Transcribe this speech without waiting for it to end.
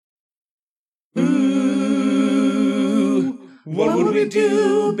Ooh, what would we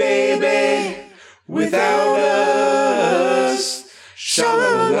do, baby, without us?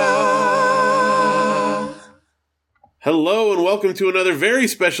 Sha-la-la. Hello and welcome to another very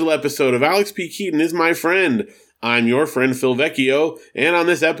special episode of Alex P. Keaton is My Friend. I'm your friend Phil Vecchio, and on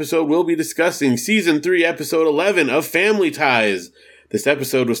this episode we'll be discussing Season 3, Episode 11 of Family Ties. This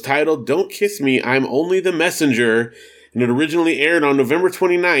episode was titled, Don't Kiss Me, I'm Only the Messenger, and it originally aired on November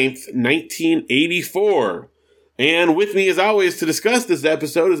 29th, 1984. And with me, as always, to discuss this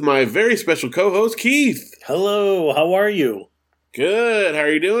episode is my very special co-host, Keith. Hello, how are you? Good, how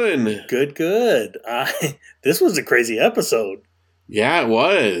are you doing? Good. This was a crazy episode. Yeah, it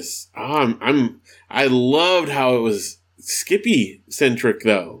was. I loved how it was Skippy-centric,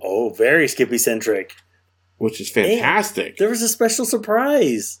 though. Oh, very Skippy-centric. Which is fantastic. And there was a special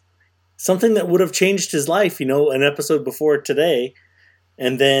surprise. Something that would have changed his life, an episode before today.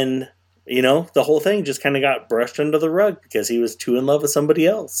 And then, the whole thing just kind of got brushed under the rug because he was too in love with somebody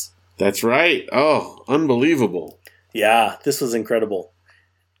else. That's right. Oh, unbelievable. Yeah, this was incredible.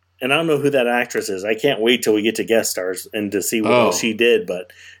 And I don't know who that actress is. I can't wait till we get to guest stars and to see what else she did.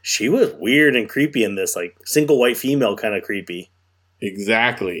 But she was weird and creepy in this, like single white female kind of creepy.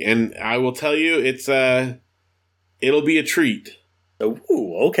 Exactly. And I will tell you, it'll be a treat.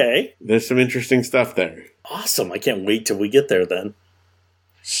 Ooh, okay. There's some interesting stuff there. Awesome. I can't wait till we get there then.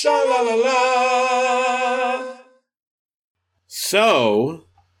 Sha-la-la-la. So,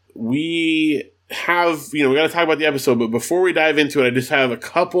 we have, we got to talk about the episode, but before we dive into it, I just have a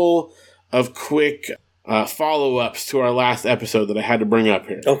couple of quick follow-ups to our last episode that I had to bring up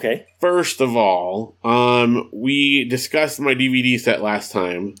here. Okay. First of all, we discussed my DVD set last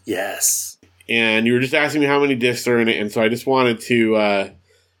time. Yes. And you were just asking me how many discs are in it, and so I just wanted to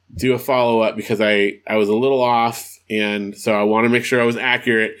do a follow-up because I was a little off, and so I want to make sure I was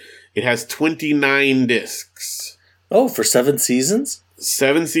accurate. It has 29 discs. Oh, for 7 seasons?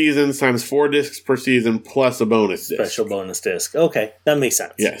 7 seasons times 4 discs per season plus a bonus disc. Special bonus disc. Okay, that makes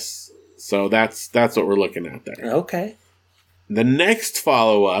sense. Yes. So that's what we're looking at there. Okay. The next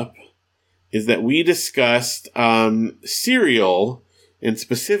follow-up is that we discussed Serial. And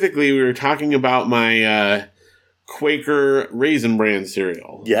specifically, we were talking about my Quaker Raisin Bran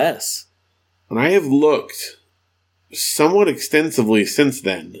cereal. Yes. And I have looked somewhat extensively since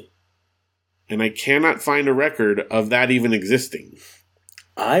then. And I cannot find a record of that even existing.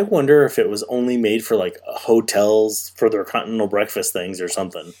 I wonder if it was only made for, hotels for their continental breakfast things or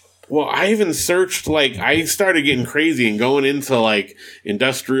something. Well, I even searched, I started getting crazy and going into,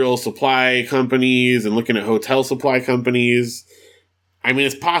 industrial supply companies and looking at hotel supply companies. I mean,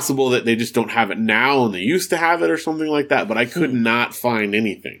 it's possible that they just don't have it now and they used to have it or something like that, but I could not find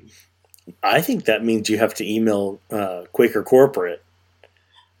anything. I think that means you have to email Quaker Corporate.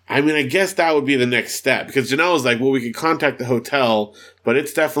 I mean, I guess that would be the next step because Janelle was like, well, we could contact the hotel, but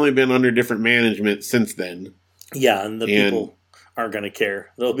it's definitely been under different management since then. Yeah, and people aren't going to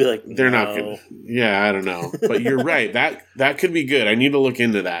care. They'll be like, they're not going to. Yeah, I don't know. But you're right. That could be good. I need to look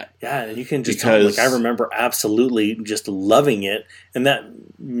into that. Yeah, and you can just tell them, I remember absolutely just loving it, and that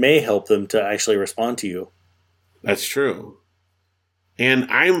may help them to actually respond to you. That's true. And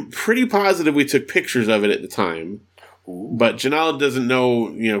I'm pretty positive we took pictures of it at the time. Ooh. But Janelle doesn't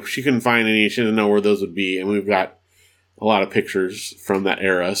know, she couldn't find any. She doesn't know where those would be. And we've got a lot of pictures from that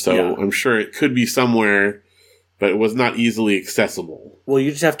era. So yeah. I'm sure it could be somewhere, but it was not easily accessible. Well, you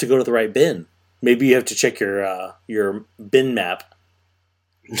just have to go to the right bin. Maybe you have to check your bin map.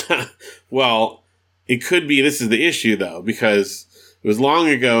 Well, it could be. This is the issue, though, because it was long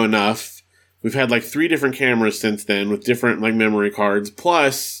ago enough. We've had 3 different cameras since then with different memory cards.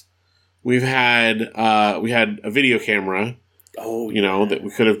 Plus, we had a video camera. Oh, that we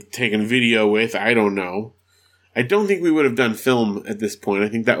could have taken video with. I don't know. I don't think we would have done film at this point. I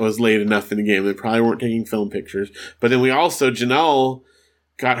think that was late enough in the game. They probably weren't taking film pictures. But then Janelle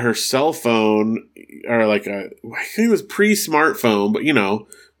got her cell phone, or I think it was pre-smartphone, but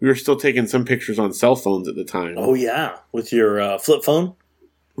we were still taking some pictures on cell phones at the time. Oh, yeah. With your flip phone?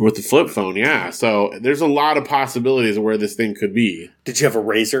 With the flip phone, yeah. So there's a lot of possibilities of where this thing could be. Did you have a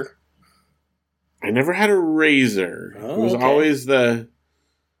Razor? I never had a Razor. Oh, it was always it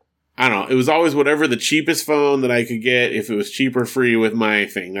was always whatever the cheapest phone that I could get, if it was cheap or free with my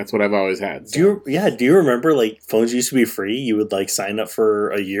thing. That's what I've always had. So. Do you remember phones used to be free? You would sign up for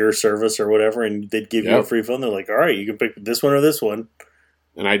a year service or whatever, and they'd give you a free phone. They're like, all right, you can pick this one or this one.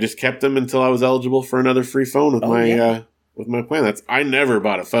 And I just kept them until I was eligible for another free phone with with my plan. I never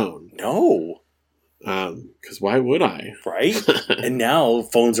bought a phone. No. Because why would I? Right? And now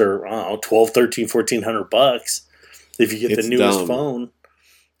phones are, $1,200, $1,300, $1,400 if you get the newest phone.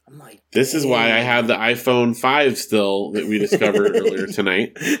 I'm like, this is why I have the iPhone 5 still that we discovered earlier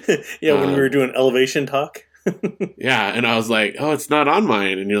tonight. Yeah, when we were doing elevation talk. Yeah, and I was like, oh, it's not on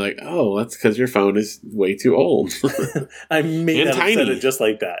mine. And you're like, oh, that's because your phone is way too old. I may And not have tiny. said it just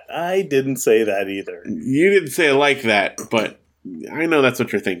like that. I didn't say that either. You didn't say it like that, but I know that's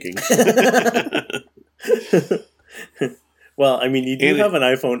what you're thinking. Well, I mean, you do And have an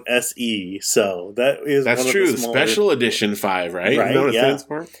iPhone SE, so that is That's one of true. the The smaller, Special Edition 5, right? Right, Is that what it yeah. stands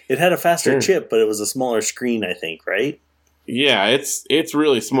for? It had a faster Sure. chip, but it was a smaller screen, I think, right? Yeah, it's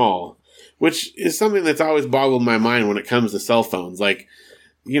really small, which is something that's always boggled my mind when it comes to cell phones. Like,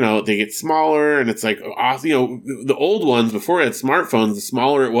 they get smaller, and it's like, the old ones, before it had smartphones, the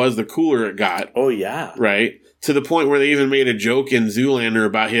smaller it was, the cooler it got, Oh, yeah. right? To the point where they even made a joke in Zoolander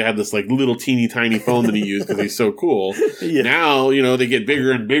about he had this like little teeny tiny phone that he used because he's so cool. Yeah. Now, they get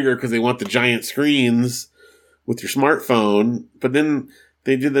bigger and bigger because they want the giant screens with your smartphone. But then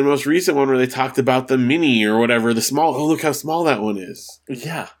they did the most recent one where they talked about the mini or whatever, the small. Oh, look how small that one is.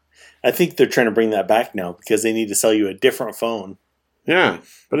 Yeah. I think they're trying to bring that back now because they need to sell you a different phone. Yeah,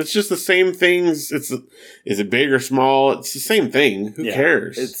 but it's just the same things. Is it big or small? It's the same thing. Who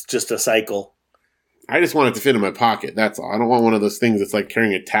cares? It's just a cycle. I just want it to fit in my pocket. That's all. I don't want one of those things that's like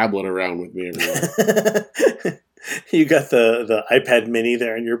carrying a tablet around with me everywhere. You got the iPad mini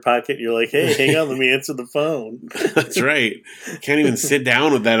there in your pocket. You're like, hey, hang on, let me answer the phone. That's right. Can't even sit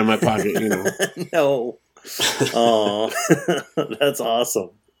down with that in my pocket, No. Oh, that's awesome.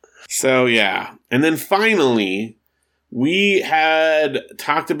 So, yeah. And then finally, we had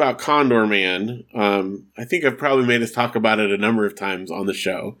talked about Condor Man. I think I've probably made us talk about it a number of times on the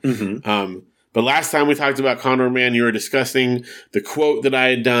show. Mm-hmm. But last time we talked about Condor Man, you were discussing the quote that I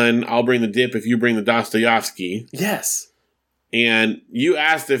had done, I'll bring the dip if you bring the Dostoevsky. Yes. And you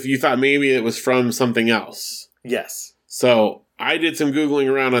asked if you thought maybe it was from something else. Yes. So I did some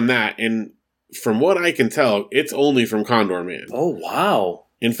Googling around on that. And from what I can tell, it's only from Condor Man. Oh, wow.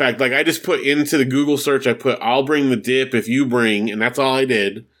 In fact, I just put into the Google search, I put, I'll bring the dip if you bring, and that's all I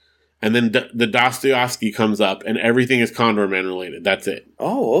did. And then the Dostoevsky comes up, and everything is Condor Man related. That's it.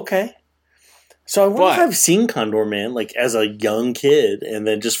 Oh, okay. So I wonder if I've seen Condor Man as a young kid and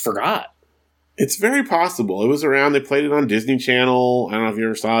then just forgot. It's very possible. It was around. They played it on Disney Channel. I don't know if you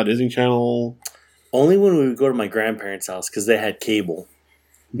ever saw Disney Channel. Only when we would go to my grandparents' house because they had cable.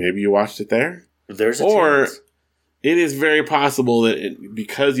 Maybe you watched it there. There's a Or chance. it is very possible that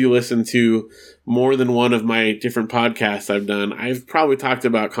because you listen to more than one of my different podcasts I've done, I've probably talked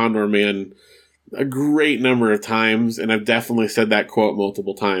about Condor Man a great number of times, and I've definitely said that quote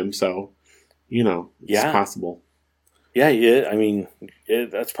multiple times. So, it's possible. Yeah. I mean,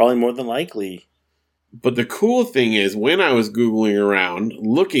 that's probably more than likely. But the cool thing is, when I was Googling around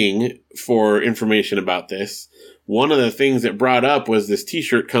looking for information about this, one of the things that brought up was this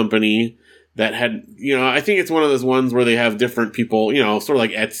t-shirt company that had, I think it's one of those ones where they have different people, sort of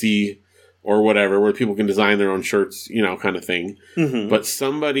like Etsy or whatever, where people can design their own shirts, kind of thing. Mm-hmm. But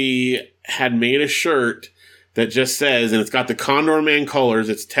somebody had made a shirt that just says, and it's got the Condor Man colors,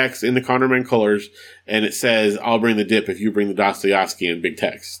 it's text in the Condor Man colors, and it says, I'll bring the dip if you bring the Dostoevsky in big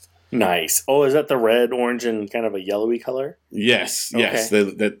text. Nice. Oh, is that the red, orange, and kind of a yellowy color? Yes, Okay. yes.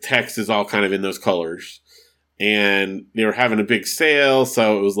 The text is all kind of in those colors. And they were having a big sale,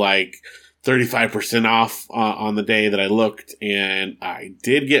 so it was like 35% off on the day that I looked, and I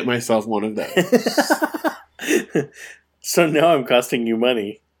did get myself one of those. So now I'm costing you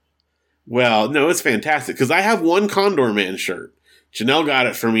money. Well, no, it's fantastic, because I have one Condor Man shirt. Janelle got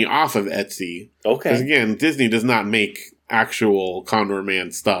it for me off of Etsy. Okay. Because again, Disney does not make actual Condor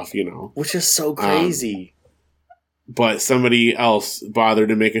Man stuff, Which is so crazy. But somebody else bothered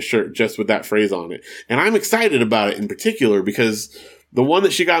to make a shirt just with that phrase on it. And I'm excited about it in particular because the one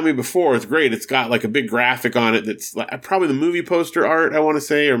that she got me before is great. It's got a big graphic on it that's probably the movie poster art, I want to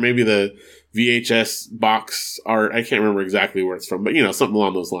say, or maybe the VHS box art. I can't remember exactly where it's from, but something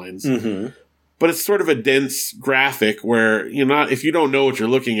along those lines. Mm-hmm. But it's sort of a dense graphic where, if you don't know what you're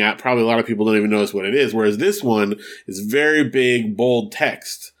looking at, probably a lot of people don't even notice what it is. Whereas this one is very big, bold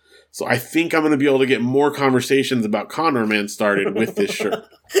text. So I think I'm going to be able to get more conversations about Condor Man started with this shirt.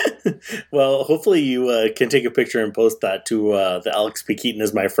 Well, hopefully you can take a picture and post that to the Alex P. Keaton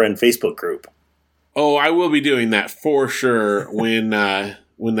is my friend Facebook group. Oh, I will be doing that for sure when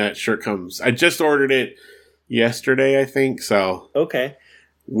that shirt comes. I just ordered it yesterday, I think. So Okay.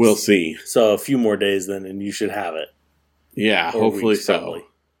 we'll see. So a few more days then, and you should have it. Yeah, Or hopefully weeks, so. probably.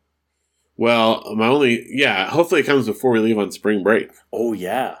 Well, hopefully it comes before we leave on spring break. Oh,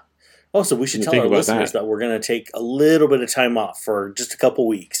 yeah. Oh, so we should What do tell you our think about listeners that we're going to take a little bit of time off for just a couple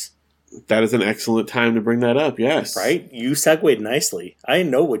weeks. That is an excellent time to bring that up, yes. Right? You segued nicely. I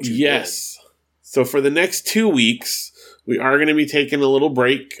know what you Yes. So for the next 2 weeks, we are going to be taking a little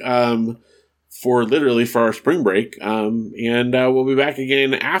break for our spring break. And we'll be back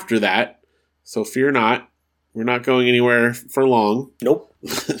again after that. So fear not. We're not going anywhere for long. Nope.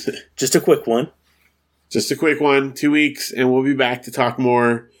 Just a quick one. Just a quick one, 2 weeks, and we'll be back to talk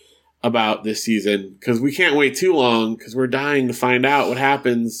more about this season. Because we can't wait too long, because we're dying to find out what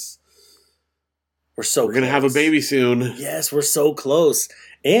happens. We're going to have a baby soon. Yes, we're so close.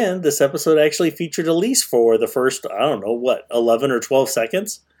 And this episode actually featured Elise for the first, 11 or 12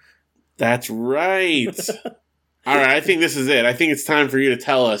 seconds? That's right. All right, I think this is it. I think it's time for you to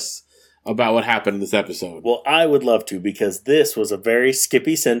tell us about what happened in this episode. Well, I would love to, because this was a very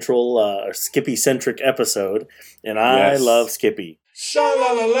Skippy-centric episode, and I love Skippy.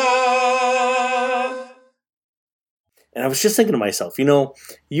 Sha-la-la-la. And I was just thinking to myself,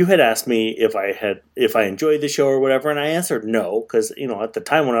 you had asked me if I enjoyed the show or whatever, and I answered no, because, at the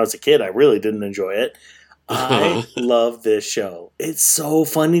time when I was a kid, I really didn't enjoy it. I love this show. It's so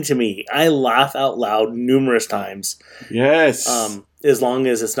funny to me. I laugh out loud numerous times. Yes. As long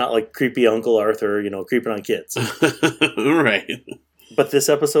as it's not like creepy Uncle Arthur, creeping on kids. Right. But this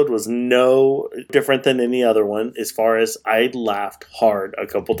episode was no different than any other one, as far as I laughed hard a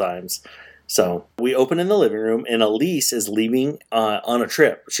couple times. So we open in the living room, and Elise is leaving on a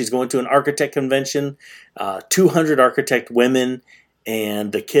trip. She's going to an architect convention, 200 architect women,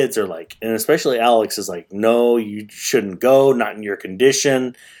 and the kids are like, and especially Alex is like, no, you shouldn't go, not in your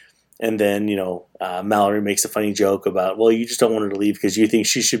condition. And then, Mallory makes a funny joke about, well, you just don't want her to leave because you think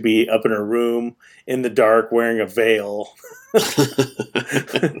she should be up in her room in the dark wearing a veil.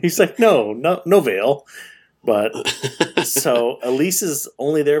 He's like, no veil. But so Elise is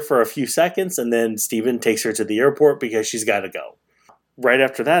only there for a few seconds, and then Steven takes her to the airport because she's got to go. Right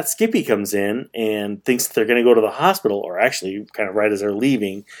after that, Skippy comes in and thinks they're going to go to the hospital, or actually kind of right as they're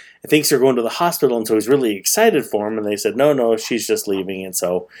leaving, and thinks they're going to the hospital, and so he's really excited for him, and they said, no, she's just leaving. And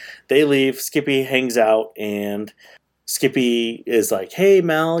so they leave, Skippy hangs out, and Skippy is like, hey,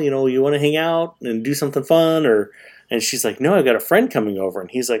 Mal, you want to hang out and do something fun? And she's like, no, I got a friend coming over.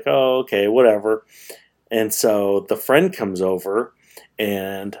 And he's like, oh, okay, whatever. And so the friend comes over,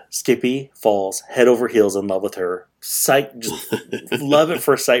 and Skippy falls head over heels in love with her. Just love at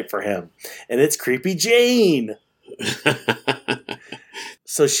first sight for him. And it's Creepy Jane.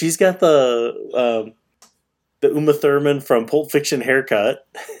 So she's got the Uma Thurman from Pulp Fiction haircut.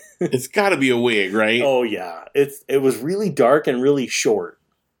 It's got to be a wig, right? Oh yeah, it was really dark and really short.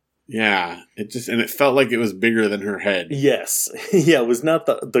 Yeah, it felt like it was bigger than her head. Yes, yeah, it was not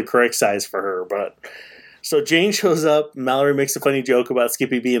the correct size for her, but. So Jane shows up, Mallory makes a funny joke about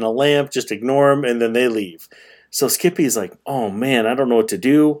Skippy being a lamp, just ignore him, and then they leave. So Skippy's like, oh man, I don't know what to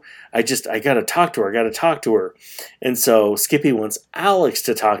do. I gotta talk to her, And so Skippy wants Alex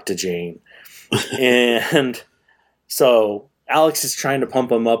to talk to Jane. And so Alex is trying to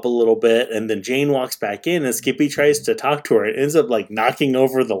pump him up a little bit, and then Jane walks back in, and Skippy tries to talk to her, and ends up like knocking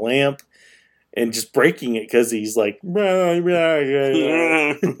over the lamp and just breaking it because he's like,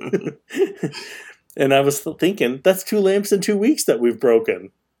 And I was thinking, that's 2 lamps in 2 weeks that we've broken.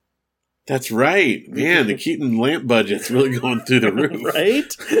 That's right. Man, the Keaton lamp budget's really going through the roof.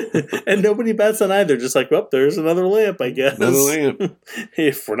 Right? And nobody bats on either. Just like, well, there's another lamp, I guess. Another lamp.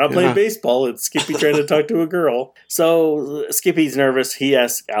 If we're not playing baseball, it's Skippy trying to talk to a girl. So Skippy's nervous. He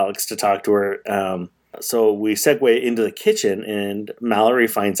asks Alex to talk to her. So we segue into the kitchen, and Mallory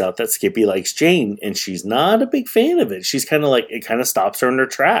finds out that Skippy likes Jane, and she's not a big fan of it. She's kind of like, it kind of stops her in her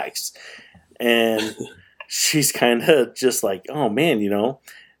tracks. And she's kind of just like, oh man,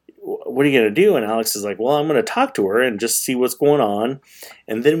 what are you going to do? And Alex is like, well, I'm going to talk to her and just see what's going on.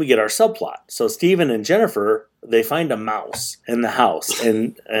 And then we get our subplot. So Steven and Jennifer, they find a mouse in the house,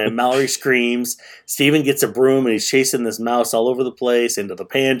 and Mallory screams. Steven gets a broom, and he's chasing this mouse all over the place, into the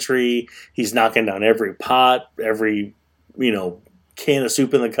pantry. He's knocking down every pot, every, can of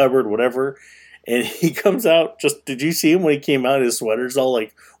soup in the cupboard, whatever. And he comes out, did you see him when he came out? His sweater's all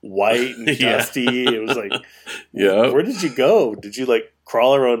like white and dusty. It was like, yeah. Where did you go? Did you like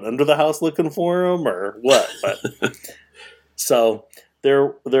crawl around under the house looking for him or what? But so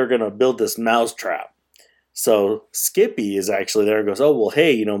they're going to build this mouse trap. So Skippy is actually there and goes, oh, well,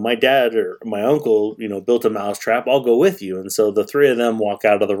 hey, my dad or my uncle, built a mouse trap. I'll go with you. And so the 3 of them walk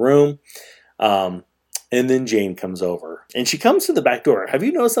out of the room. And then Jane comes over, and she comes to the back door. Have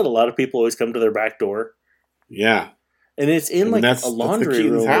you noticed that a lot of people always come to their back door? Yeah. And it's in like a laundry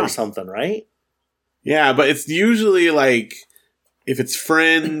room or something, right? Yeah, but it's usually like, if it's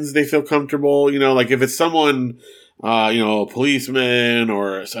friends, they feel comfortable. Like if it's someone a policeman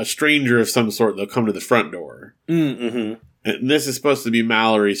or a stranger of some sort, they'll come to the front door. Mm-hmm. And this is supposed to be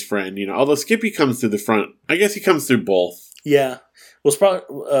Mallory's friend, although Skippy comes through the front. I guess he comes through both. Yeah. Well,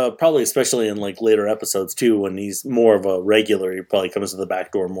 it's probably especially in like later episodes too, when he's more of a regular, he probably comes to the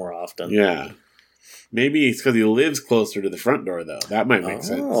back door more often. Yeah. Maybe it's because he lives closer to the front door, though. That might make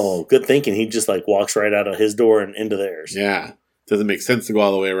sense. Oh, good thinking. He just like walks right out of his door and into theirs. Yeah. Doesn't make sense to go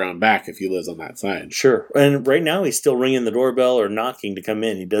all the way around back if he lives on that side. Sure. And right now he's still ringing the doorbell or knocking to come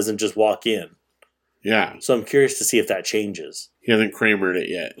in. He doesn't just walk in. Yeah. So I'm curious to see if that changes. He hasn't Kramered it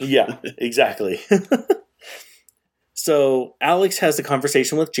yet. Yeah, exactly. So Alex has a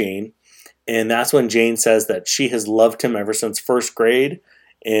conversation with Jane, and that's when Jane says that she has loved him ever since first grade,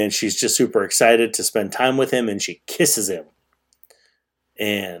 and she's just super excited to spend time with him, and she kisses him.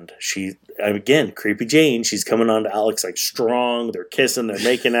 And she, again, creepy Jane, she's coming on to Alex like strong. They're kissing, they're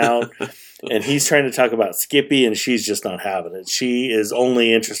making out. And he's trying to talk about Skippy, and she's just not having it. She is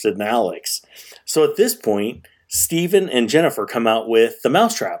only interested in Alex. So at this point, Steven and Jennifer come out with the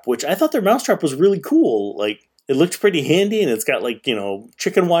mousetrap, which I thought their mousetrap was really cool. Like, it looked pretty handy, and it's got like,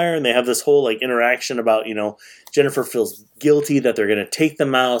 chicken wire, and they have this whole like interaction about, Jennifer feels guilty that they're going to take the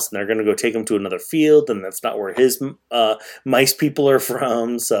mouse and they're going to go take him to another field, and that's not where his mice people are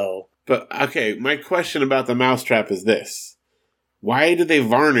from. So, but okay, my question about the mousetrap is this: why did they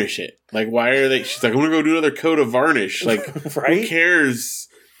varnish it? Like, why are they? She's like, I'm going to go do another coat of varnish. Like, right? Who cares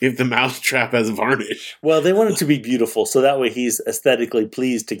if the mousetrap has varnish? Well, they want it to be beautiful, so that way he's aesthetically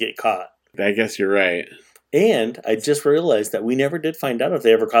pleased to get caught. I guess you're right. And I just realized that we never did find out if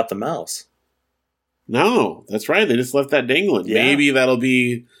they ever caught the mouse. No, that's right. They just left that dangling. Yeah. Maybe that'll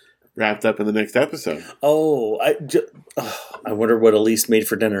be wrapped up in the next episode. Oh, I wonder what Elise made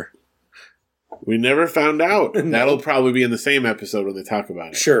for dinner. We never found out. No. That'll probably be in the same episode when they talk about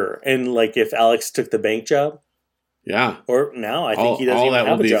it. Sure. And like if Alex took the bank job? Yeah. Or now I think he doesn't all even that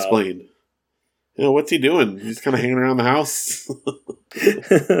have will a be job. explained. What's he doing? He's kind of hanging around the house.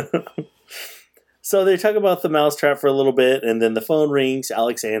 So they talk about the mousetrap for a little bit, and then the phone rings.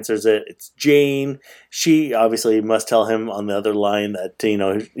 Alex answers it. It's Jane. She obviously must tell him on the other line that,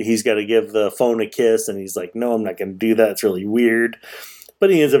 he's got to give the phone a kiss, and he's like, no, I'm not going to do that. It's really weird. But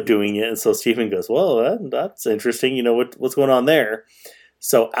he ends up doing it, and so Stephen goes, well, that's interesting. What's going on there?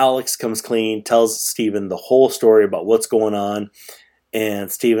 So Alex comes clean, tells Stephen the whole story about what's going on,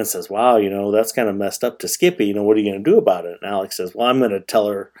 and Stephen says, wow, that's kind of messed up to Skippy. What are you going to do about it? And Alex says, well, I'm going to tell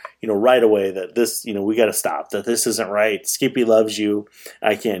her, right away that this, we got to stop, that this isn't right. Skippy loves you.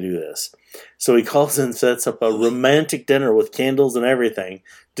 I can't do this. So he calls and sets up a romantic dinner with candles and everything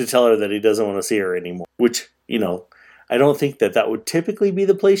to tell her that he doesn't want to see her anymore, which, I don't think that would typically be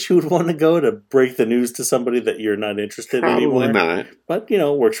the place you would want to go to break the news to somebody that you're not interested in anymore. Probably not. But,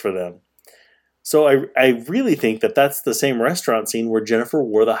 it works for them. So I really think that that's the same restaurant scene where Jennifer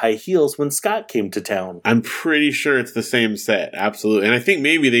wore the high heels when Scott came to town. I'm pretty sure it's the same set. Absolutely. And I think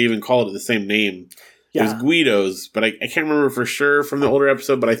maybe they even called it the same name. Yeah. It was Guido's, but I can't remember for sure from the older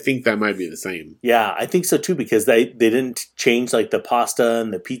episode, but I think that might be the same. Yeah, I think so too, because they didn't change like the pasta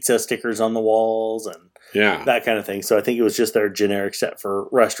and the pizza stickers on the walls and that kind of thing. So I think it was just their generic set for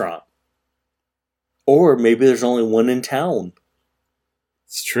restaurant. Or maybe there's only one in town.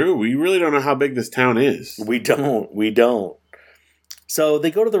 It's true. We really don't know how big this town is. We don't. So they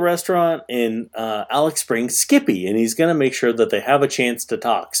go to the restaurant, and Alex brings Skippy, and he's going to make sure that they have a chance to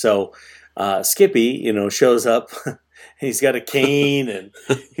talk. So Skippy, shows up. He's got a cane, and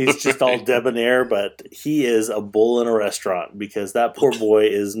he's just all debonair, but he is a bull in a restaurant because that poor boy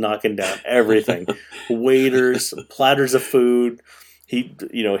is knocking down everything. Waiters, platters of food. He,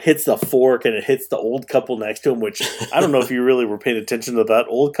 hits the fork, and it hits the old couple next to him, which I don't know if you really were paying attention to that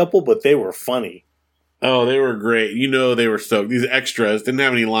old couple, but they were funny. Oh, they were great. They were stoked. These extras didn't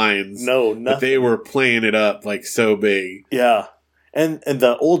have any lines. No, nothing. But they were playing it up like so big. Yeah. And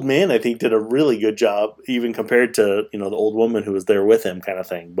the old man, I think, did a really good job, even compared to, the old woman who was there with him kind of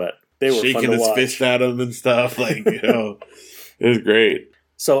thing. But they were shaking fun to his watch. fist at him and stuff. Like, it was great.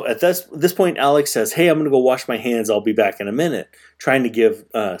 So at this point, Alex says, hey, I'm going to go wash my hands. I'll be back in a minute. Trying to give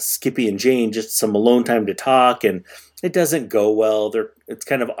Skippy and Jane just some alone time to talk. And it doesn't go well. It's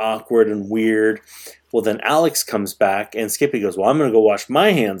kind of awkward and weird. Well, then Alex comes back, and Skippy goes, well, I'm going to go wash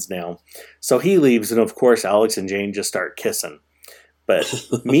my hands now. So he leaves, and of course, Alex and Jane just start kissing. But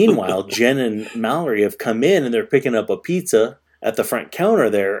meanwhile, Jen and Mallory have come in, and they're picking up a pizza at the front counter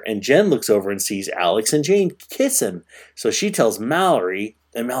there, and Jen looks over and sees Alex and Jane kissing. So she tells Mallory,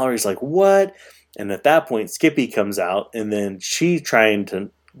 and Mallory's like, what? And at that point, Skippy comes out, and then she's trying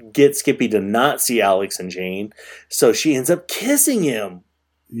to get Skippy to not see Alex and Jane. So she ends up kissing him.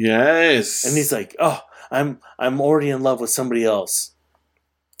 Yes. And he's like, oh, I'm already in love with somebody else.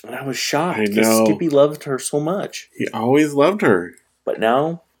 And I was shocked I because know. Skippy loved her so much. He always loved her. But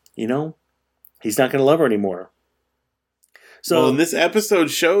now, he's not going to love her anymore. So, Well, and this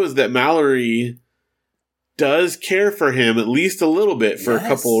episode shows that Mallory does care for him at least a little bit for a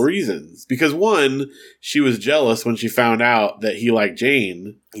couple of reasons. Because one, she was jealous when she found out that he liked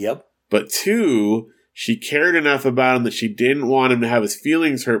Jane. Yep. But two, she cared enough about him that she didn't want him to have his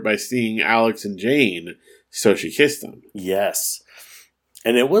feelings hurt by seeing Alex and Jane. So she kissed him. Yes.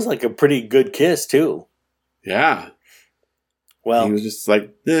 And it was like a pretty good kiss, too. Yeah. Well, he was just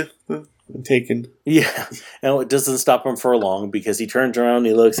like, I'm taken. Yeah. And it doesn't stop him for long because he turns around,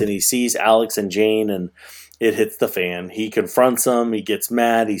 he looks, and he sees Alex and Jane, and it hits the fan. He confronts them, he gets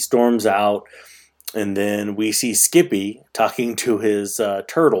mad, he storms out, and then we see Skippy talking to his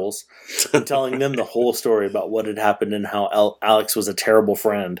turtles and telling them the whole story about what had happened and how Alex was a terrible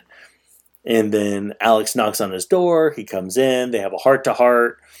friend. And then Alex knocks on his door, he comes in, they have a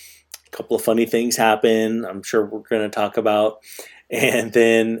heart-to-heart, a couple of funny things happen, I'm sure we're going to talk about. And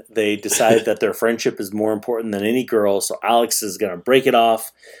then they decide that their friendship is more important than any girl, so Alex is going to break it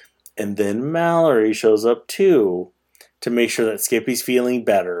off. And then Mallory shows up too to make sure that Skippy's feeling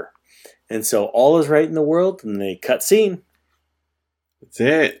better. And so all is right in the world, and they cut scene. That's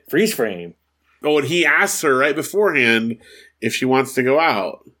it. Freeze frame. Oh, and he asks her right beforehand if she wants to go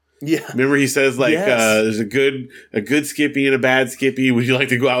out. Yeah. Remember he says, like, Yes. There's a good Skippy and a bad Skippy. Would you like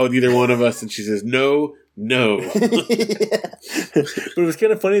to go out with either one of us? And she says, no. But it was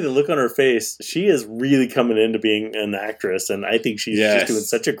kind of funny, the look on her face. She is really coming into being an actress, and I think she's just doing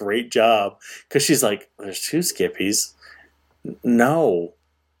such a great job. Because she's like, there's two Skippies. No.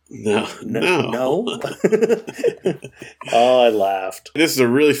 Oh, I laughed. This is a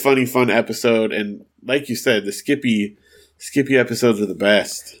really funny, fun episode. And like you said, the Skippy episodes are the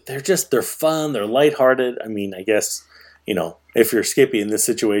best. They're fun. They're lighthearted. I mean, I guess, if you're Skippy in this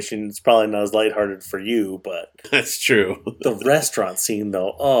situation, it's probably not as lighthearted for you, but that's true. The restaurant scene,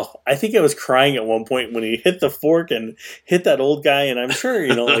 though, I think I was crying at one point when he hit the fork and hit that old guy, and I'm sure,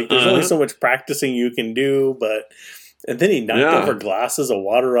 there's only so much practicing you can do, and then he knocked over glasses of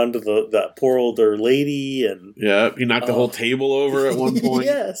water onto that poor older lady, and he knocked the whole table over at one point.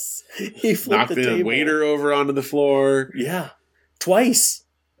 Yes, he knocked the waiter over onto the floor. Yeah, twice.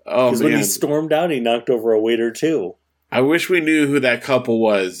 Oh, because when he stormed out, he knocked over a waiter too. I wish we knew who that couple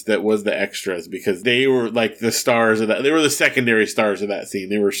was that was the extras, because they were like the stars of that. They were the secondary stars of that scene.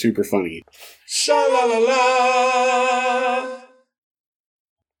 They were super funny. Sha-la-la-la.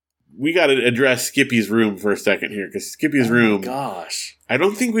 We got to address Skippy's room for a second here, because Skippy's room. Gosh. I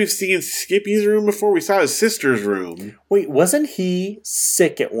don't think we've seen Skippy's room before. We saw his sister's room. Wait, wasn't he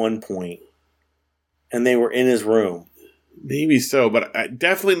sick at one point? And they were in his room? Maybe so, but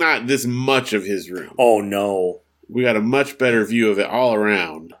definitely not this much of his room. Oh, no. We got a much better view of it all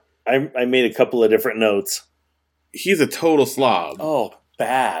around. I made a couple of different notes. He's a total slob. Oh,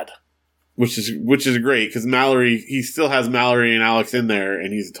 bad. Which is great, because he still has Mallory and Alex in there,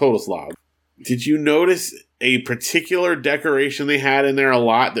 and he's a total slob. Did you notice a particular decoration they had in there a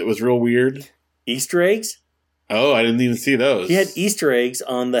lot that was real weird? Easter eggs? Oh, I didn't even see those. He had Easter eggs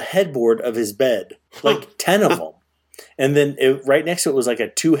on the headboard of his bed. Like 10 of them. And then right next to it was like a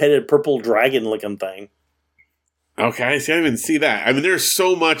two-headed purple dragon-looking thing. Okay, see, I didn't even see that. I mean, there's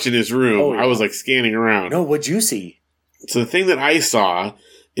so much in his room. Oh, yeah. I was like scanning around. No, what'd you see? So the thing that I saw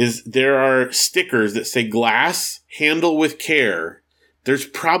is there are stickers that say glass, handle with care. There's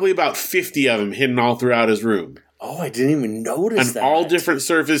probably about 50 of them hidden all throughout his room. Oh, I didn't even notice that. On all different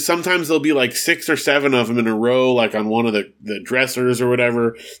surfaces. Sometimes there'll be like 6 or 7 of them in a row, like on one of the dressers or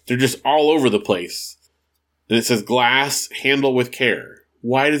whatever. They're just all over the place. And it says glass, handle with care.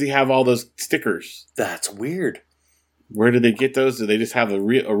 Why does he have all those stickers? That's weird. Where did they get those? Did they just have a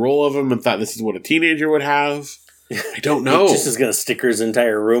roll of them and thought this is what a teenager would have? I don't know. Just is going to sticker his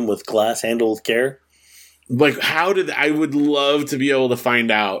entire room with glass handle with care. Like, I would love to be able to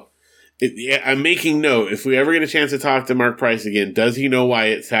find out. I'm making note. If we ever get a chance to talk to Mark Price again, does he know why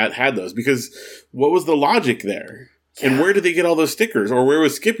it's had those? Because what was the logic there? Yeah. And where did they get all those stickers? Or where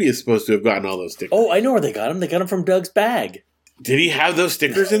was Skippy supposed to have gotten all those stickers? Oh, I know where they got them. They got them from Doug's bag. Did he have those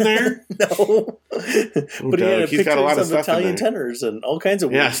stickers in there? No. But he had he's got a lot of stuff Italian in there. tenors and all kinds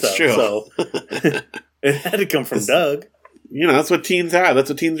of weird stuff. True. So it had to come from Doug. That's what teens have. That's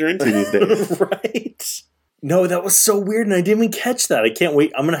what teens are into these days. Right. No, that was so weird, and I didn't even catch that. I can't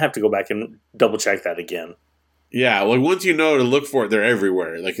wait. I'm going to have to go back and double check that again. Yeah, like once you know to look for it, they're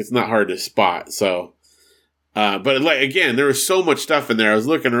everywhere. Like it's not hard to spot. So, but like again, there was so much stuff in there. I was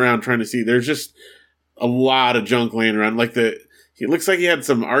looking around trying to see. There's just a lot of junk laying around. Like It looks like he had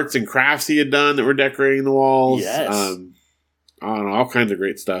some arts and crafts he had done that were decorating the walls. Yes. I don't know, all kinds of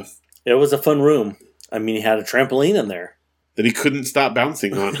great stuff. It was a fun room. I mean, he had a trampoline in there. That he couldn't stop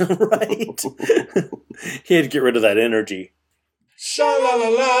bouncing on. Right. He had to get rid of that energy.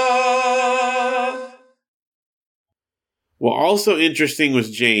 Sha-la-la-la. Well, also interesting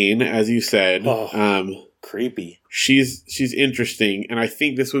was Jane, as you said. Oh, creepy. She's interesting, and I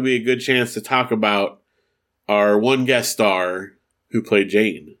think this would be a good chance to talk about our one guest star who played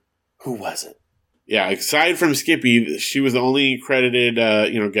Jane. Who was it? Yeah, aside from Skippy, she was the only credited,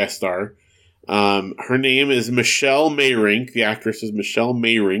 guest star. Her name is Michelle Mayrink. The actress is Michelle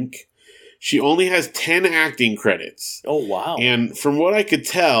Mayrink. She only has 10 acting credits. Oh, wow. And from what I could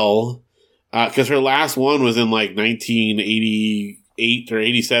tell, because her last one was in like 1988 or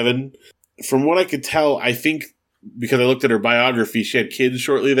 87. From what I could tell, I think because I looked at her biography, she had kids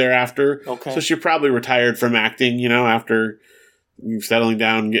shortly thereafter. Okay. So she probably retired from acting, after settling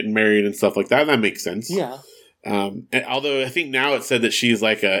down and getting married and stuff like that. That makes sense. Yeah. Although I think now it said that she's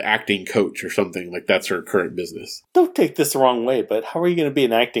like an acting coach or something. Like that's her current business. Don't take this the wrong way, but how are you going to be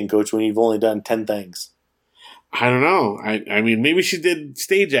an acting coach when you've only done 10 things? I don't know. I mean, maybe she did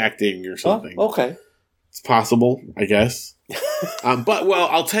stage acting or something. Oh, okay. It's possible, I guess. But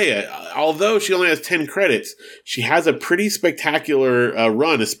I'll tell you, although she only has 10 credits, she has a pretty spectacular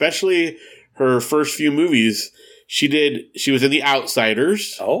run, especially her first few movies. She was in The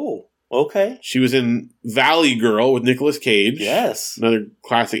Outsiders. Oh, okay. She was in Valley Girl with Nicolas Cage. Yes. Another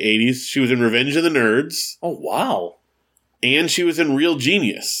classic 80s. She was in Revenge of the Nerds. Oh, wow. And she was in Real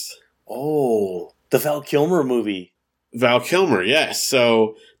Genius. Oh, the Val Kilmer movie. Val Kilmer, yes.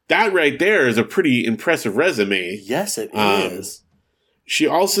 So that right there is a pretty impressive resume. Yes, it is. She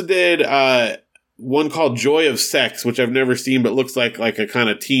also did one called Joy of Sex, which I've never seen, but looks like a kind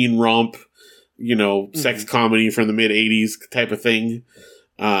of teen romp, sex comedy from the mid 80s type of thing.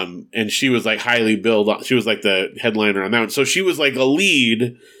 And she was like highly billed. She was like the headliner on that one. So she was like a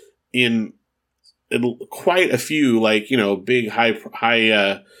lead in quite a few big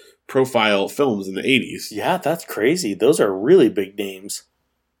high profile films in the 80s. Yeah, that's crazy. Those are really big names.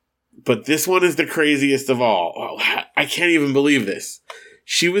 But this one is the craziest of all. Oh, I can't even believe this.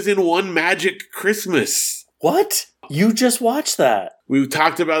 She was in One Magic Christmas. What? You just watched that. We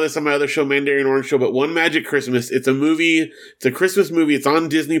talked about this on my other show, Mandarin Orange Show, but One Magic Christmas, it's a movie. It's a Christmas movie. It's on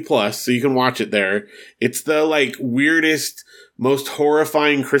Disney Plus, so you can watch it there. It's the weirdest, most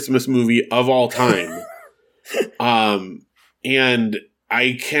horrifying Christmas movie of all time. And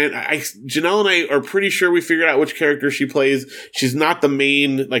Janelle and I are pretty sure we figured out which character she plays. She's not the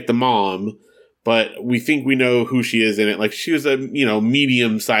main, the mom, but we think we know who she is in it. She was a,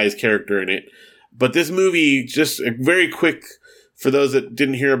 medium-sized character in it. But this movie, just very quick, for those that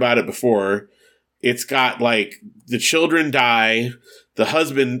didn't hear about it before, it's got, the children die, the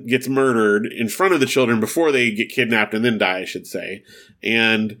husband gets murdered in front of the children before they get kidnapped and then die, I should say.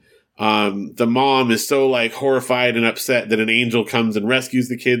 And the mom is so horrified and upset that an angel comes and rescues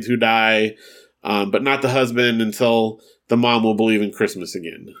the kids who die, but not the husband until the mom will believe in Christmas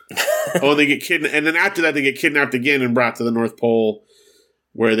again. And they get kidnapped, and then after that they get kidnapped again and brought to the North Pole,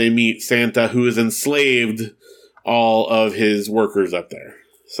 where they meet Santa, who has enslaved all of his workers up there.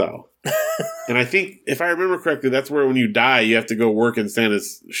 So, and I think if I remember correctly, that's where when you die, you have to go work in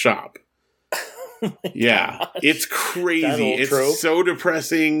Santa's shop. Yeah, gosh. It's crazy. It's trope. So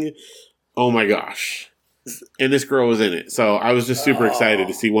depressing. Oh my gosh. And this girl was in it. So I was just super excited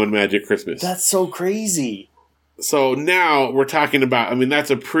to see One Magic Christmas. That's so crazy. So now we're talking about, that's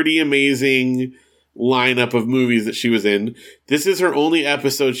a pretty amazing lineup of movies that she was in. This is her only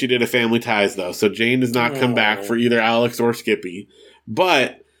episode she did of Family Ties, though. So Jane does not come back for either Alex or Skippy.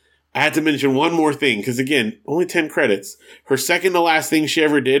 But I had to mention one more thing, because again, only 10 credits. Her second to last thing she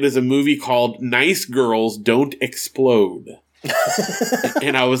ever did is a movie called Nice Girls Don't Explode.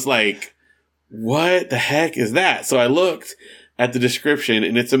 And I was like, what the heck is that? So I looked at the description,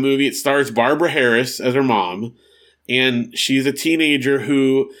 and it's a movie. It stars Barbara Harris as her mom, and she's a teenager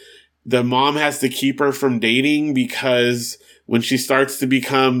who the mom has to keep her from dating because when she starts to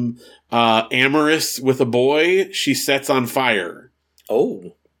become amorous with a boy, she sets on fire.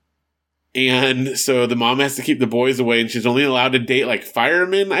 Oh. And so the mom has to keep the boys away, and she's only allowed to date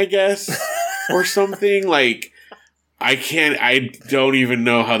firemen, I guess, or something. I don't even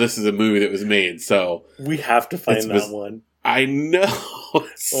know how this is a movie that was made. So we have to find that one. I know.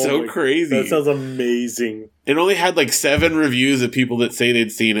 It's so crazy. That sounds amazing. It only had 7 reviews of people that say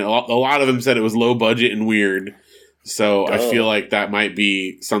they'd seen it. A lot of them said it was low budget and weird. So I feel like that might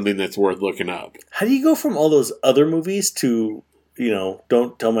be something that's worth looking up. How do you go from all those other movies to,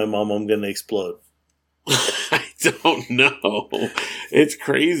 Don't Tell My Mom I'm Gonna Explode? don't know. It's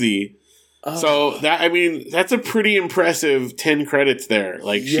crazy. So that's a pretty impressive 10 credits there.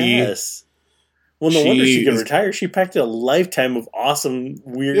 Like yes. Well, no wonder she could retire. She packed a lifetime of awesome,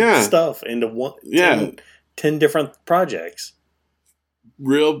 weird stuff into 10 different projects.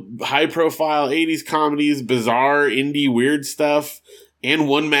 Real high-profile 80s comedies, bizarre, indie, weird stuff, and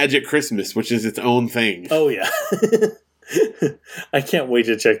One Magic Christmas, which is its own thing. Oh, yeah. I can't wait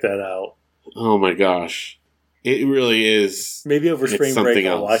to check that out. Oh, my gosh. It really is. Maybe over spring break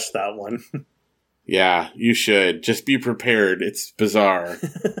I'll watch that one. Yeah, you should. Just be prepared. It's bizarre.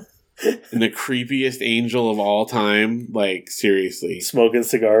 And the creepiest angel of all time. Like, seriously. Smoking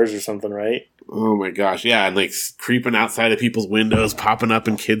cigars or something, right? Oh my gosh, yeah, and like creeping outside of people's windows, popping up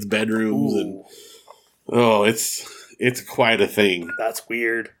in kids' bedrooms, and it's quite a thing. That's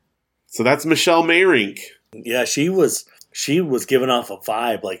weird. So that's Michelle Mayring. Yeah, she was giving off a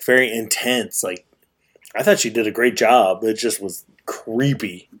vibe, like very intense. Like, I thought she did a great job. It just was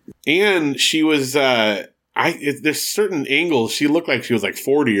creepy. And she was there's certain angles she looked like she was like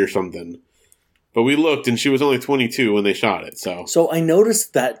 40 or something. But we looked, and she was only 22 when they shot it. So I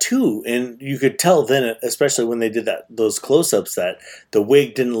noticed that too, and you could tell then, especially when they did those close-ups, that the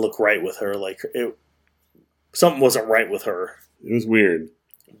wig didn't look right with her. Like something wasn't right with her. It was weird,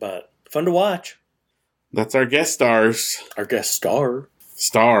 but fun to watch. That's our guest stars. Our guest star.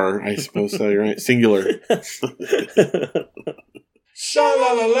 Star, I suppose so. You're right. Singular.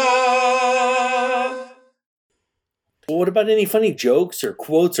 Sha-la-la-la. Well, what about any funny jokes or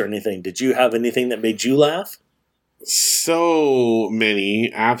quotes or anything? Did you have anything that made you laugh? So many,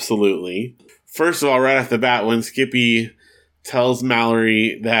 absolutely. First of all, right off the bat, when Skippy tells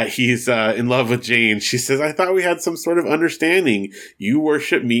Mallory that he's in love with Jane, she says, "I thought we had some sort of understanding. You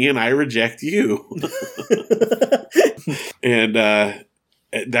worship me and I reject you." And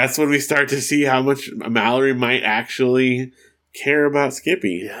that's when we start to see how much Mallory might actually care about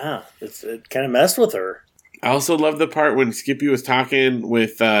Skippy. Yeah, it kind of messed with her. I also love the part when Skippy was talking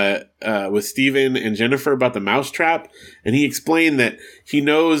with Steven and Jennifer about the mousetrap, and he explained that he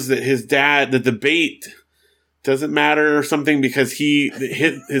knows that that the bait doesn't matter or something because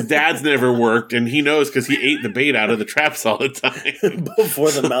his dad's never worked, and he knows because he ate the bait out of the traps all the time.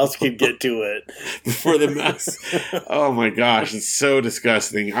 Before the mouse could get to it. Before the mouse. Oh my gosh, it's so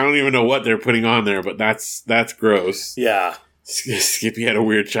disgusting. I don't even know what they're putting on there, but that's gross. Yeah. Skippy had a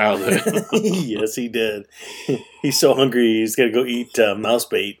weird childhood. Yes, he did. He's so hungry, he's got to go eat mouse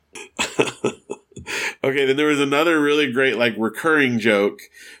bait. Okay, then there was another really great, like, recurring joke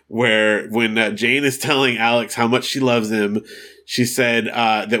where when Jane is telling Alex how much she loves him, she said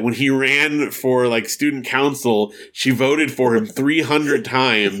that when he ran for, like, student council, she voted for him 300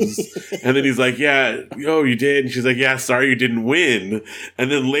 times. And then he's like, "Yeah, oh, you did?" And she's like, "Yeah, sorry you didn't win."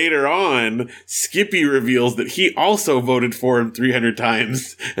 And then later on, Skippy reveals that he also voted for him 300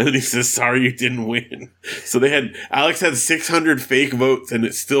 times. And then he says, "Sorry you didn't win." So Alex had 600 fake votes, and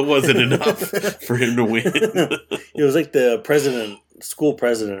it still wasn't enough for him to win. It was like the school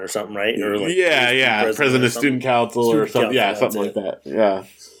president or something, right? Or like president of student council or something. Yeah, something like that. Yeah.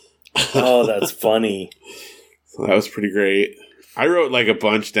 Oh, that's funny. So that was pretty great. I wrote like a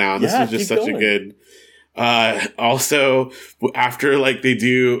bunch down. This was just such a good. Also, after like they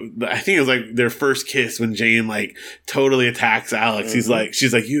do, I think it was like their first kiss when Jane like totally attacks Alex. Mm-hmm.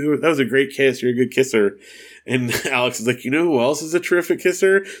 She's like, that was a great kiss. You're a good kisser. And Alex is like, "You know who else is a terrific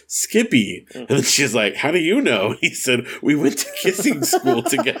kisser? Skippy." Mm-hmm. And then she's like, "How do you know?" And he said, "We went to kissing school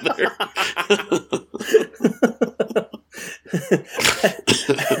together."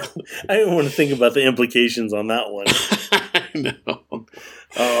 I don't want to think about the implications on that one. I know.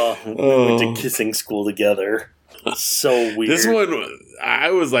 We went to kissing school together. So weird. This one, I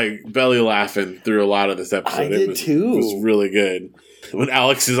was like belly laughing through a lot of this episode. I did too. It was really good. When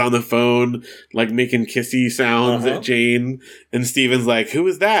Alex is on the phone, like making kissy sounds at Jane, and Steven's like, "Who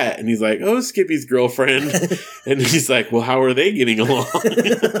is that?" And he's like, "Oh, Skippy's girlfriend." And he's like, "Well, how are they getting along?"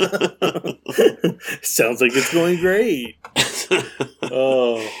 Sounds like it's going great.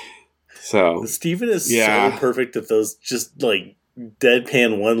 Oh. So Steven is so perfect at those just like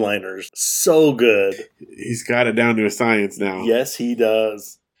deadpan one-liners. So good. He's got it down to a science now. Yes, he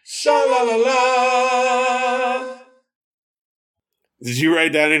does. Sha-la-la-la. Did you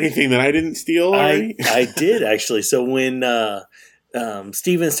write down anything that I didn't steal already? I did, actually. So when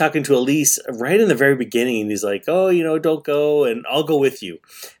Steven's talking to Elise right in the very beginning, and he's like, "Oh, don't go, and I'll go with you."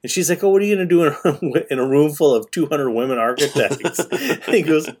 And she's like, "Oh, what are you going to do in a room full of 200 women architects?" And he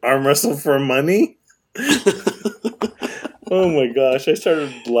goes, "Arm wrestle for money?" Oh my gosh, I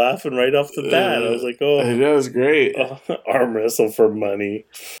started laughing right off the bat. I was like, I know, it was great. Arm wrestle for money.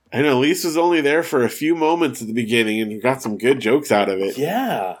 I know, Lise was only there for a few moments at the beginning and got some good jokes out of it.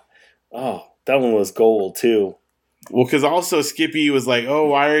 Yeah. Oh, that one was gold, too. Well, because also Skippy was like, oh,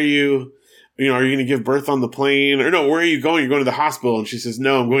 why are you are you going to give birth on the plane? Or no, where are you going? You're going to the hospital. And she says,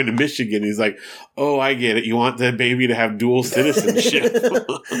 no, I'm going to Michigan. He's like, oh, I get it. You want the baby to have dual citizenship.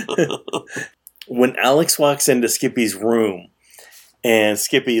 When Alex walks into Skippy's room and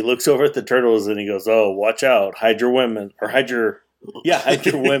Skippy looks over at the turtles and he goes, oh, watch out. Hide your women. Or hide your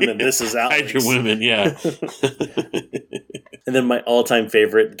women. This is Alex. Hide your women, yeah. And then my all-time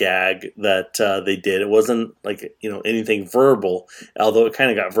favorite gag that they did, it wasn't like, anything verbal, although it kind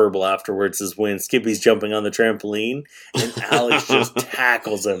of got verbal afterwards, is when Skippy's jumping on the trampoline and Alex just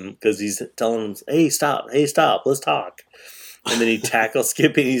tackles him because he's telling him, hey, stop, let's talk. And then he tackles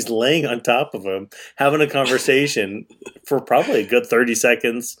Skippy and he's laying on top of him, having a conversation for probably a good 30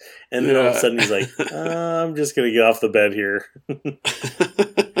 seconds. And then all of a sudden he's like, I'm just going to get off the bed here.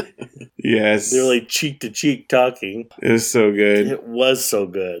 Yes. They're like cheek to cheek talking. It was so good. It was so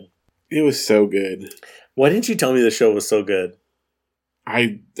good. It was so good. Why didn't you tell me the show was so good?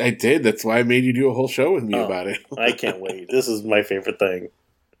 I did. That's why I made you do a whole show with me about it. I can't wait. This is my favorite thing.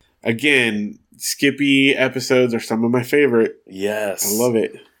 Again, Skippy episodes are some of my favorite. Yes. I love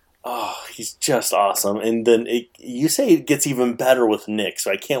it. Oh, he's just awesome. And then you say it gets even better with Nick, so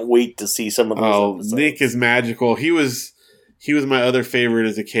I can't wait to see some of those episodes. Nick is magical. He was my other favorite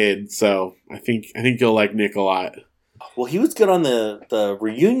as a kid, so I think you'll like Nick a lot. Well, he was good on the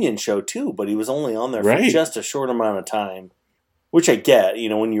reunion show too, but he was only on there for just a short amount of time. Which I get,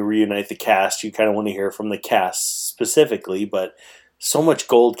 when you reunite the cast, you kind of want to hear from the cast specifically, but so much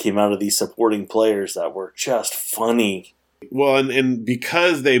gold came out of these supporting players that were just funny. Well, and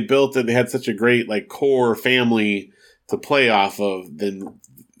because they built it, they had such a great core family to play off of, then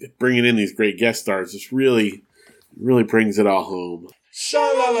bringing in these great guest stars just really brings it all home.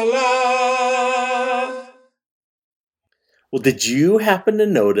 Sha-la-la-la. Well, did you happen to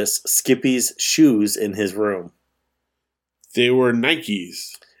notice Skippy's shoes in his room? They were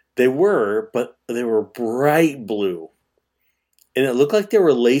Nikes. They were, but they were bright blue. And it looked like they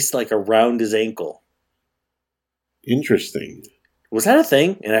were laced around his ankle. Interesting. Was that a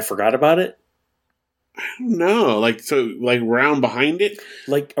thing? And I forgot about it? I don't know. Round behind it?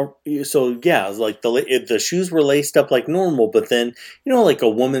 The shoes were laced up like normal, but then, like a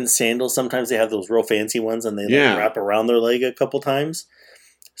woman's sandals, sometimes they have those real fancy ones and they wrap around their leg a couple times.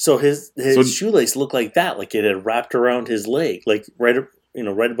 So his shoelace looked like that, like it had wrapped around his leg, right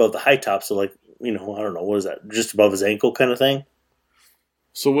above the high top. So I don't know, what is that? Just above his ankle kind of thing?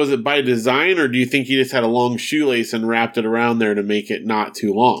 So was it by design, or do you think he just had a long shoelace and wrapped it around there to make it not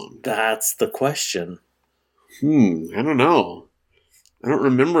too long? That's the question. I don't know. I don't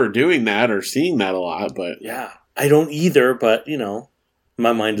remember doing that or seeing that a lot, but... Yeah, I don't either, but,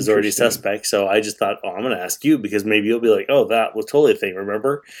 my mind is already suspect, so I just thought, I'm going to ask you, because maybe you'll be like, oh, that was totally a thing,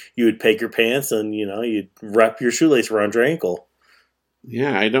 remember? You would peg your pants and, you'd wrap your shoelace around your ankle.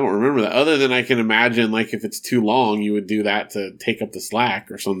 Yeah, I don't remember that. Other than I can imagine, if it's too long, you would do that to take up the slack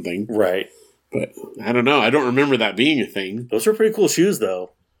or something. Right. But I don't know. I don't remember that being a thing. Those are pretty cool shoes,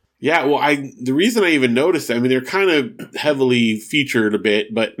 though. Yeah, well, the reason I even noticed it, they're kind of heavily featured a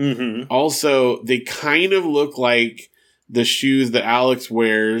bit, but also they kind of look like the shoes that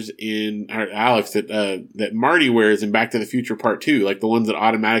that Marty wears in Back to the Future Part 2, like the ones that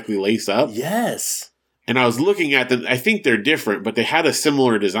automatically lace up. Yes. And I was looking at them. I think they're different, but they had a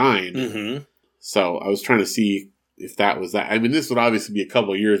similar design. Mm-hmm. So I was trying to see if that was that. This would obviously be a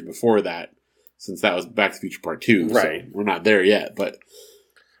couple of years before that, since that was Back to the Future Part 2. Right. So we're not there yet, but...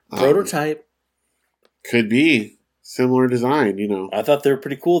 Prototype. Could be. Similar design, I thought they were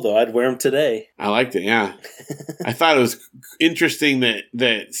pretty cool, though. I'd wear them today. I liked it, yeah. I thought it was interesting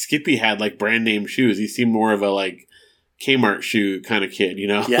that Skippy had, brand name shoes. He seemed more of a, Kmart shoe kind of kid,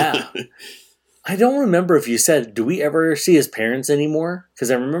 Yeah. I don't remember if you said, do we ever see his parents anymore?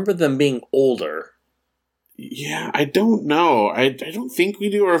 Because I remember them being older. Yeah, I don't know. I don't think we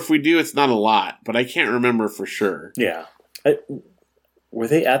do, or if we do, it's not a lot. But I can't remember for sure. Yeah. Were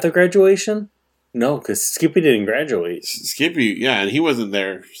they at the graduation? No, because Skippy didn't graduate. Skippy, yeah, and he wasn't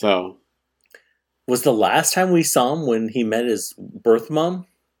there, so. Was the last time we saw him when he met his birth mom?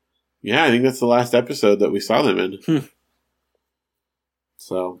 Yeah, I think that's the last episode that we saw them in.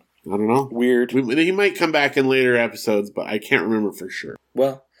 So, I don't know. Weird. He might come back in later episodes, but I can't remember for sure.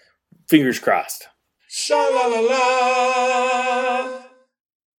 Well, fingers crossed. Sha-la-la-la.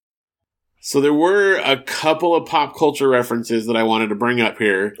 So there were a couple of pop culture references that I wanted to bring up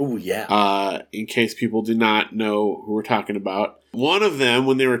here. Oh, yeah. In case people do not know who we're talking about. One of them,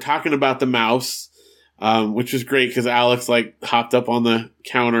 when they were talking about the mouse, which was great because Alex like hopped up on the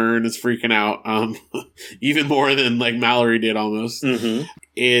counter and is freaking out, even more than like Mallory did almost,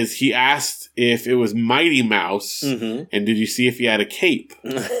 is he asked if it was Mighty Mouse, and did you see if he had a cape?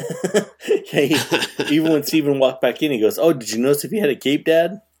 Even when Steven walked back in, he goes, "Oh, did you notice if he had a cape,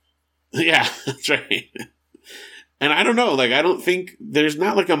 Dad?" Yeah, that's right. And I don't know, like, I don't think there's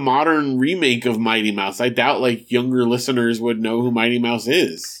not like a modern remake of Mighty Mouse. I doubt like younger listeners would know who Mighty Mouse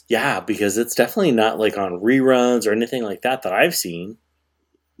is. Yeah, because it's definitely not like on reruns or anything like that I've seen.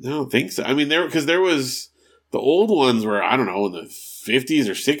 I don't think so. I mean, there was the old ones were, I don't know, in the 50s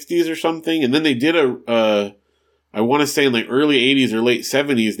or 60s or something. And then they did I want to say in like early 80s or late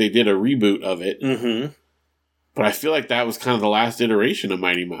 70s, they did a reboot of it. Mm-hmm. But I feel like that was kind of the last iteration of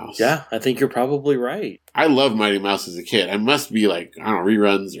Mighty Mouse. Yeah, I think you're probably right. I loved Mighty Mouse as a kid. I must be like, I don't know,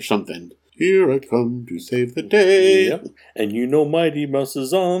 reruns or something. Here I come to save the day. Yep. And you know Mighty Mouse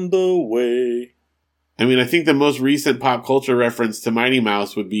is on the way. I mean, I think the most recent pop culture reference to Mighty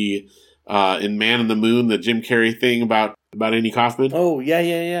Mouse would be in Man on the Moon, the Jim Carrey thing about Andy Kaufman. Oh,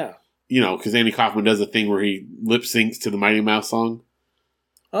 yeah. You know, because Andy Kaufman does a thing where he lip syncs to the Mighty Mouse song.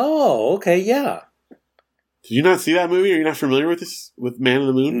 Oh, okay, yeah. Did you not see that movie? Are you not familiar with this, with Man on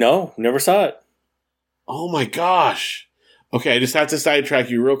the Moon? No, never saw it. Oh my gosh. Okay, I just have to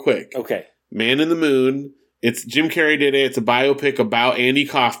sidetrack you real quick. Okay. Man in the Moon. It's Jim Carrey did it. It's a biopic about Andy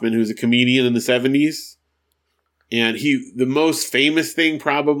Kaufman, who's a comedian in the 70s. And the most famous thing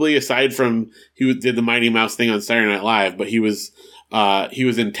probably, aside from did the Mighty Mouse thing on Saturday Night Live, but he was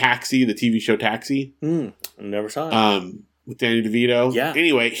in Taxi, the TV show Taxi. Never saw it. With Danny DeVito. Yeah.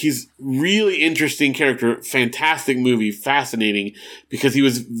 Anyway, he's really interesting character, fantastic movie, fascinating, because he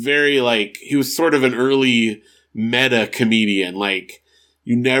was he was sort of an early meta comedian. Like,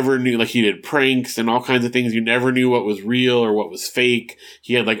 you never knew, like, he did pranks and all kinds of things. You never knew what was real or what was fake.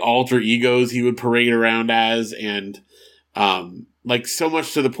 He had like alter egos he would parade around as, and like so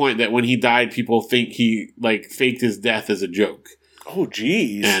much to the point that when he died, people think he like faked his death as a joke. Oh,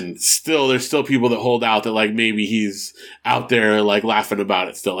 geez. And there's still people that hold out that like maybe he's out there like laughing about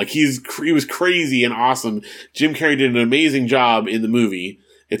it still. Like he was crazy and awesome. Jim Carrey did an amazing job in the movie.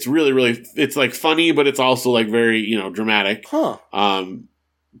 It's really, really, it's like funny, but it's also like very, dramatic. Huh.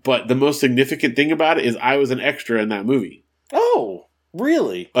 But the most significant thing about it is I was an extra in that movie. Oh,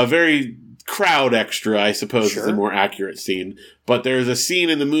 really? A very crowd extra, I suppose, Sure. is a more accurate scene. But there's a scene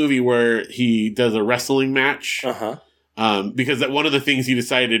in the movie where he does a wrestling match. Uh-huh. Because one of the things he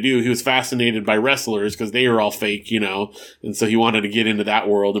decided to do, he was fascinated by wrestlers because they were all fake, and so he wanted to get into that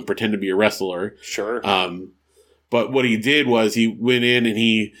world and pretend to be a wrestler. Sure. But what he did was he went in and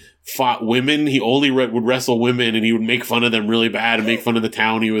he fought women. He only would wrestle women, and he would make fun of them really bad and make fun of the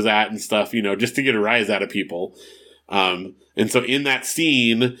town he was at and stuff, just to get a rise out of people. And so in that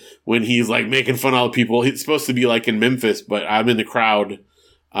scene, when he's like making fun of all the people, it's supposed to be like in Memphis, but I'm in the crowd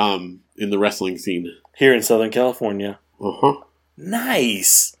in the wrestling scene. Here in Southern California. Uh-huh.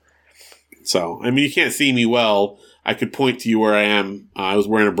 Nice. So, I mean, you can't see me well. I could point to you where I am. I was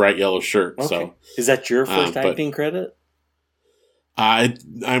wearing a bright yellow shirt. Okay. So, is that your first acting credit?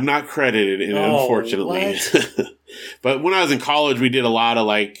 I'm not credited in it, unfortunately. But when I was in college, we did a lot of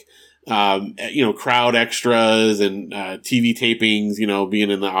like, crowd extras and TV tapings,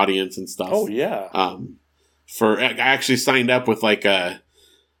 being in the audience and stuff. Oh, yeah. I actually signed up with like a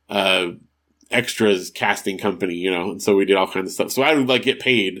extras casting company, and so we did all kinds of stuff. So I would like get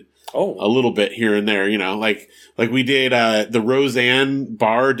paid a little bit here and there, like we did the Roseanne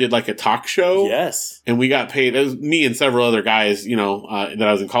Barr did like a talk show. Yes. And we got paid. It was me and several other guys, that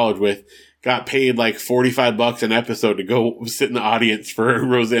I was in college with, got paid like $45 an episode to go sit in the audience for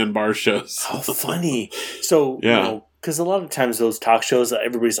Roseanne Barr shows. How funny. So, yeah. Because a lot of times those talk shows,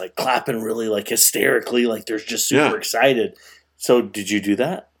 everybody's like clapping really like hysterically, like they're just super excited. So did you do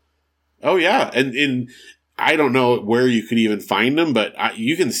that? Oh, yeah. And I don't know where you could even find them, but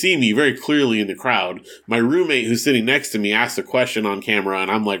you can see me very clearly in the crowd. My roommate who's sitting next to me asked a question on camera,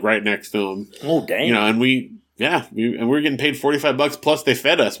 and I'm like right next to him. Oh, dang. And we were getting paid $45 plus they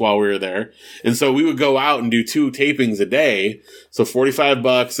fed us while we were there. And so we would go out and do 2 tapings a day. So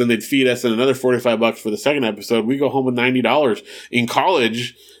 $45 and they'd feed us and another $45 for the second episode. We go home with $90 in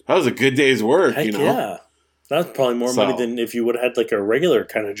college. That was a good day's work, Heck yeah. That was probably more money than if you would have had like a regular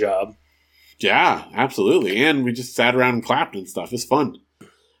kind of job. Yeah, absolutely. And we just sat around and clapped and stuff. It's fun.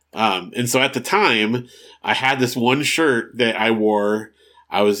 And so at the time, I had this one shirt that I wore.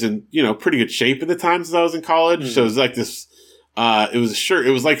 I was in, pretty good shape at the time since I was in college. Mm-hmm. So it was like this It was a shirt.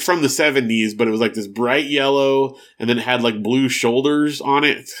 It was like from the 70s, but it was like this bright yellow, and then it had like blue shoulders on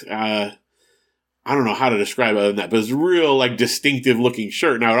it. I don't know how to describe it other than that, but it's a real like distinctive looking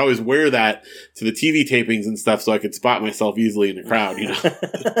shirt. And I would always wear that to the TV tapings and stuff so I could spot myself easily in the crowd, you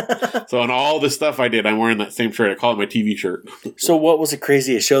know. So on all the stuff I did, I'm wearing that same shirt. I call it my TV shirt. So what was the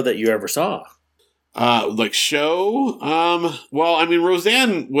craziest show that you ever saw? Like show? Well, I mean,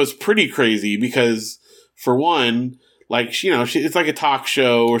 Roseanne was pretty crazy because for one, like, you know, it's like a talk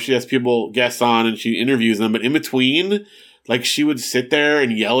show where she has people guests on and she interviews them, but in between, like, she would sit there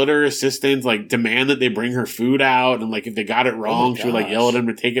and yell at her assistants, like, demand that they bring her food out. And, like, if they got it wrong, she would, like, yell at them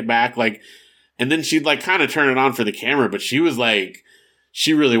to take it back. Like, and then she'd, like, kind of turn it on for the camera. But she was, like,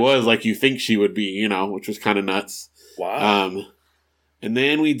 she really was like you think she would be, you know, which was kind of nuts. Wow. And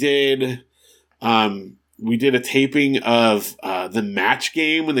then we did a taping of the Match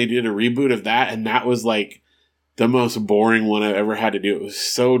Game when they did a reboot of that. And that was, like, the most boring one I've ever had to do. It was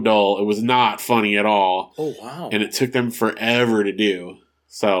so dull. It was not funny at all. Oh, wow. And it took them forever to do.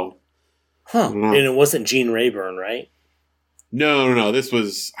 So. Huh. And it wasn't Gene Rayburn, right? No. This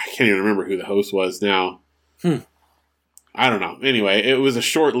was, I can't even remember who the host was now. I don't know. Anyway, it was a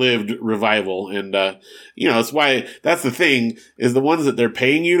short-lived revival. And, you know, that's the thing, is the ones that they're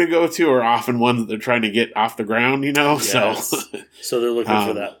paying you to go to are often ones that they're trying to get off the ground, you know? Yes. So they're looking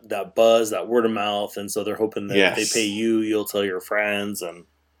for that buzz, that word of mouth. And so they're hoping that if they pay you, you'll tell your friends. And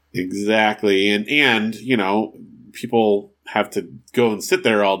exactly. And, you know, people have to go and sit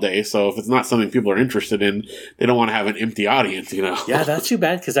there all day. So if it's not something people are interested in, they don't want to have an empty audience, you know? Yeah, that's too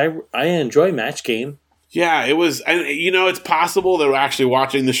bad because I enjoy Match Game. Yeah, it was, and you know, it's possible that actually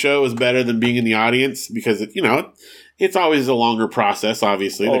watching the show is better than being in the audience because, you know, it's always a longer process,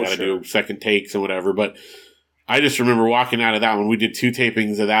 obviously. They got to do second takes and whatever. But I just remember walking out of that one. We did 2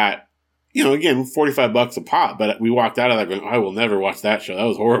 tapings of that, you know, again, $45 a pop. But we walked out of that going, I will never watch that show. That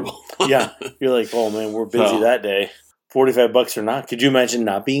was horrible. Yeah. You're like, oh, man, we're busy that day. $45 or not. Could you imagine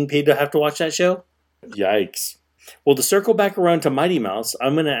not being paid to have to watch that show? Yikes. Well, to circle back around to Mighty Mouse,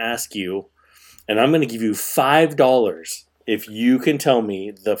 I'm going to ask you, and I'm going to give you $5 if you can tell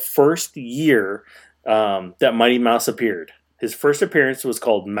me the first year that Mighty Mouse appeared. His first appearance was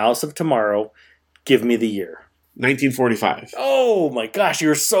called Mouse of Tomorrow. Give me the year. 1945. Oh, my gosh. You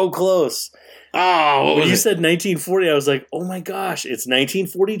were so close. Oh, when you said 1940, I was like, oh, my gosh. It's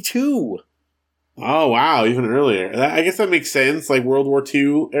 1942. Oh, wow. Even earlier. I guess that makes sense. Like World War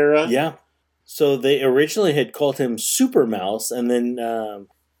II era. Yeah. So they originally had called him Super Mouse, and then...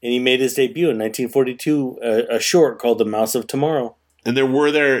 and he made his debut in 1942, a short called The Mouse of Tomorrow. And there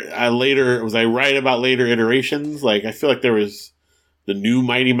later, was I right about later iterations? Like, I feel like there was the new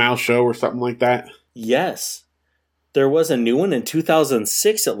Mighty Mouse show or something like that. Yes. There was a new one in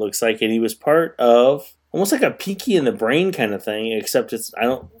 2006, it looks like, and he was part of almost like a Pinky in the Brain kind of thing, except it's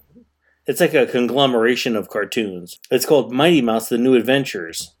like a conglomeration of cartoons. It's called Mighty Mouse, The New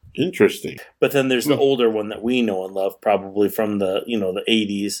Adventures. Interesting. But then there's the older one that we know and love, probably from the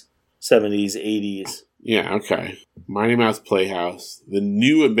 80s, 70s, 80s. Yeah, okay. Mighty Mouse Playhouse. The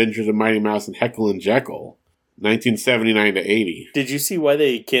New Adventures of Mighty Mouse and Heckle and Jekyll. 1979 to 80. Did you see why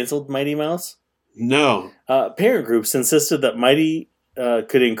they canceled Mighty Mouse? No. Parent groups insisted that Mighty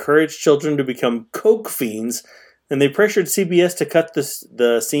could encourage children to become coke fiends, and they pressured CBS to cut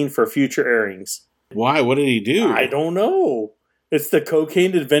the scene for future airings. Why? What did he do? I don't know. It's the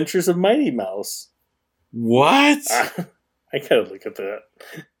cocaine adventures of Mighty Mouse. What? I gotta look at that.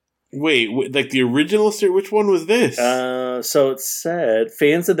 Wait, like the original series? Which one was this? So it said,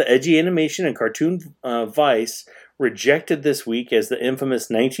 fans of the edgy animation and cartoon Vice rejected this week as the infamous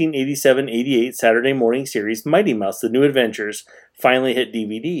 1987-88 Saturday morning series Mighty Mouse: The New Adventures finally hit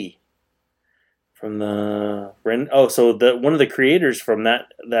DVD. From the one of the creators from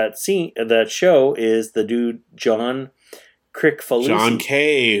that show is the dude John Crick-Falusi. John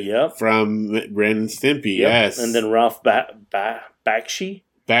K. Yep. From Ren and Stimpy, yep. Yes. And then Ralph Bakshi.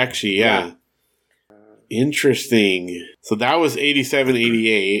 Bakshi, yeah. Interesting. So that was 87,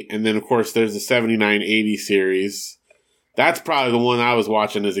 88. And then, of course, there's the 79, 80 series. That's probably the one I was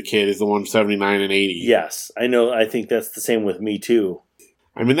watching as a kid, is the one 79 and 80. Yes. I know. I think that's the same with me, too.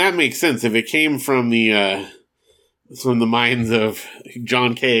 I mean, that makes sense. If it came from the minds of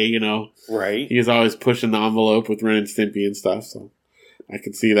John Kay, you know. Right. He was always pushing the envelope with Ren and Stimpy and stuff, so I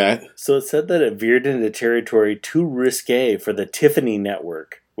could see that. So it said that it veered into territory too risque for the Tiffany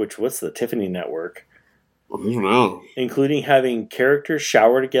Network. What's the Tiffany Network? I don't know. Including having characters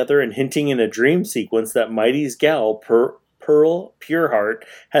shower together and hinting in a dream sequence that Mighty's gal, Pearl Pureheart,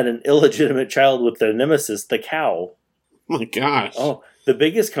 had an illegitimate child with their nemesis, the cow. Oh my gosh. Oh, The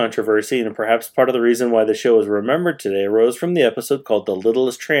biggest controversy, and perhaps part of the reason why the show is remembered today, arose from the episode called The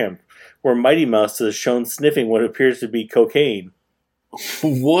Littlest Tramp, where Mighty Mouse is shown sniffing what appears to be cocaine.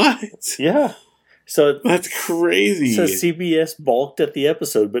 What? Yeah. So That's crazy. So CBS balked at the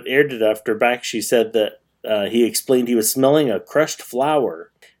episode, but aired it after Bakshi said that he explained he was smelling a crushed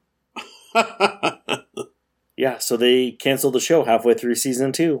flower. Yeah, so they canceled the show halfway through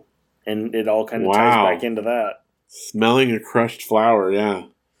season 2, and it all kind of ties back into that. Smelling a crushed flower, yeah.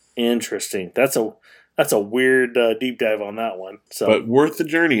 Interesting. That's a weird deep dive on that one. So, but worth the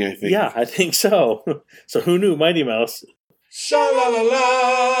journey, I think. Yeah, I think so. So who knew Mighty Mouse?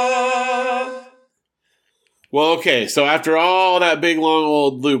 Sha-la-la-la. Well, okay, so after all that big, long,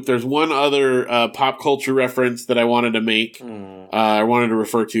 old loop, there's one other pop culture reference that I wanted to make. I wanted to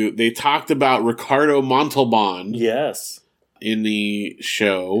refer to. They talked about Ricardo Montalban. Yes. In the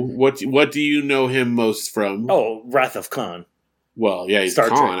show. What do you know him most from? Oh, Wrath of Khan. Well, yeah, he's Star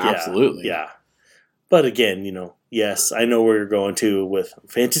Khan, Trek, yeah, absolutely. Yeah. But again, yes, I know where you're going to with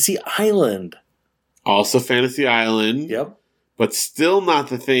Fantasy Island. Also Fantasy Island. Yep. But still not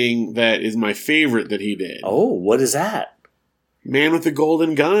the thing that is my favorite that he did. Oh, what is that? Man with the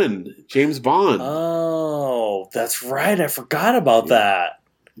Golden Gun, James Bond. Oh, that's right. I forgot about that.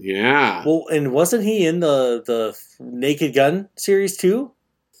 Yeah. Well, and wasn't he in the Naked Gun series too?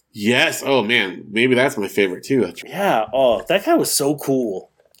 Yes. Oh, man. Maybe that's my favorite too. That's right. Yeah. Oh, that guy was so cool.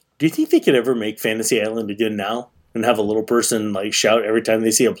 Do you think they could ever make Fantasy Island again now and have a little person shout every time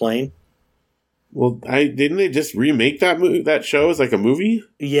they see a plane? Well, didn't they just remake that show as like a movie?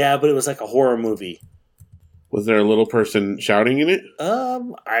 Yeah, but it was like a horror movie. Was there a little person shouting in it?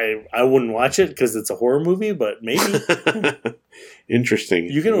 I wouldn't watch it because it's a horror movie, but maybe. Interesting.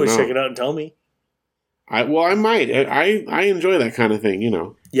 You can always check it out and tell me. I might. I enjoy that kind of thing,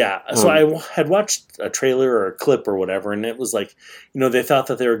 Yeah, so I had watched a trailer or a clip or whatever, and it was like, they thought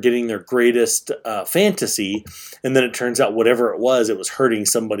that they were getting their greatest fantasy, and then it turns out whatever it was hurting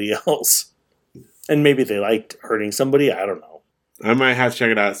somebody else. And maybe they liked hurting somebody, I don't know. I might have to check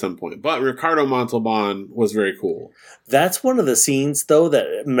it out at some point. But Ricardo Montalban was very cool. That's one of the scenes, though,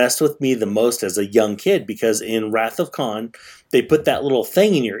 that messed with me the most as a young kid, because in Wrath of Khan, they put that little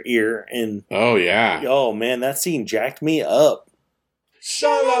thing in your ear, and oh, yeah. Oh, man, that scene jacked me up.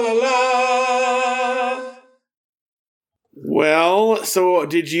 Sha-la-la-la. Well, so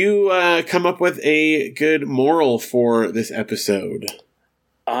did you come up with a good moral for this episode?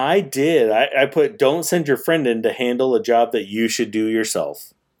 I did. I put, don't send your friend in to handle a job that you should do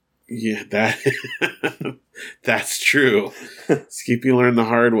yourself. Yeah, that's true. Skippy learned the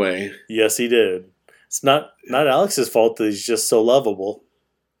hard way. Yes, he did. It's not Alex's fault that he's just so lovable.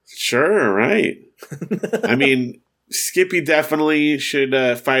 Sure, right. I mean, Skippy definitely should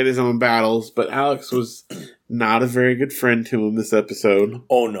fight his own battles, but Alex was not a very good friend to him this episode.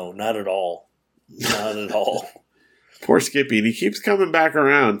 Oh, no, not at all. Not at all. Poor Skippy, and he keeps coming back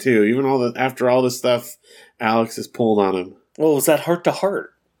around too. Even after all this stuff, Alex has pulled on him. Well, it was that heart to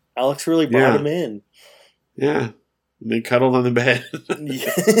heart. Alex really brought him in. Yeah, and they cuddled on the bed.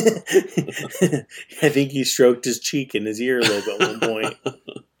 I think he stroked his cheek and his ear a little bit at one point.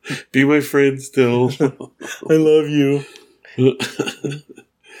 Be my friend still. I love you.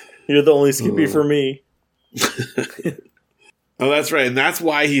 You're the only Skippy for me. Oh, that's right, and that's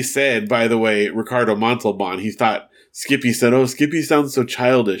why he said, by the way, Ricardo Montalban. He thought. Skippy said, "Oh, Skippy sounds so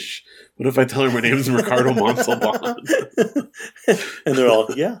childish. What if I tell her my name's Ricardo Montalban?" And they're all,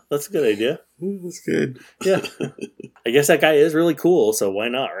 yeah, that's a good idea. That's good. Yeah. I guess that guy is really cool, so why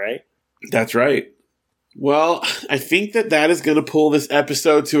not, right? That's right. Well, I think that is going to pull this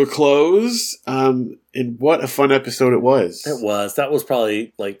episode to a close. And what a fun episode it was. It was. That was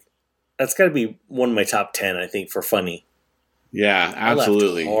probably, that's got to be one of my top 10, I think, for funny. Yeah,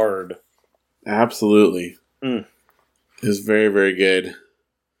 absolutely. I laughed hard. Absolutely. Mm. It was very, very good.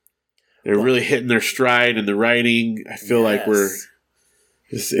 They're really hitting their stride in the writing. I feel like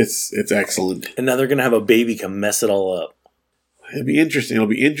it's excellent. And now they're going to have a baby come mess it all up. It'll be interesting. It'll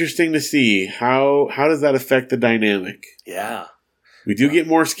be interesting to see how does that affect the dynamic. Yeah. We do get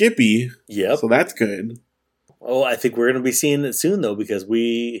more Skippy. Yep. So that's good. Oh, I think we're going to be seeing it soon, though, because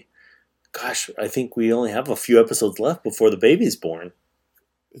I think we only have a few episodes left before the baby's born.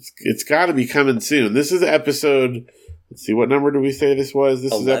 It's got to be coming soon. This is episode... Let's see, what number do we say this was?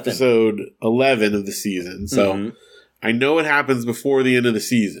 This 11. Is episode 11 of the season. So I know it happens before the end of the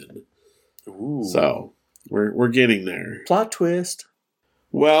season. Ooh. So we're getting there. Plot twist.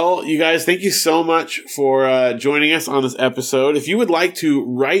 Well, you guys, thank you so much for joining us on this episode. If you would like to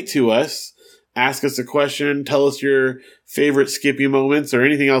write to us, ask us a question, tell us your favorite Skippy moments or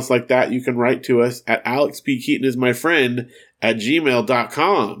anything else like that, you can write to us at alexpkeatonismyfriend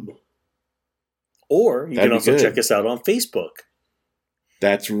 @gmail.com. Or you That'd can be also good. check us out on Facebook.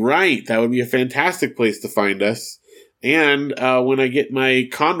 That's right. That would be a fantastic place to find us. And when I get my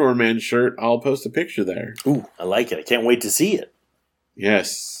Condor Man shirt, I'll post a picture there. Ooh, I like it. I can't wait to see it.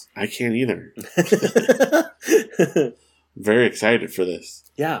 Yes, I can't either. Very excited for this.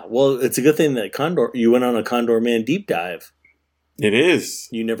 Yeah, well, it's a good thing that you went on a Condor Man deep dive. It is.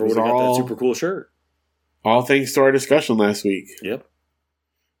 You never It was would have got that all- super cool shirt. All thanks to our discussion last week. Yep.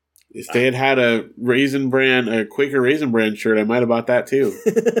 If they had had a Quaker Raisin Bran shirt, I might have bought that too.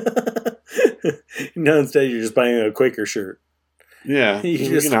 No, instead you're just buying a Quaker shirt. Yeah,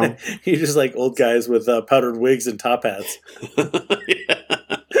 You're just like old guys with powdered wigs and top hats.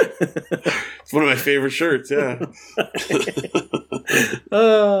 It's one of my favorite shirts. Yeah.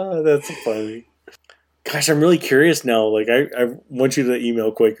 Oh, that's funny. Gosh, I'm really curious now. Like, I want you to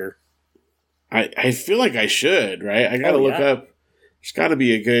email Quaker. I feel like I should, right? I got to look up. There's got to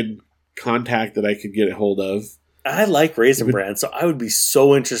be a good contact that I could get a hold of. I like Raisin Bran, so I would be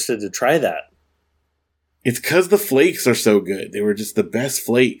so interested to try that. It's because the flakes are so good. They were just the best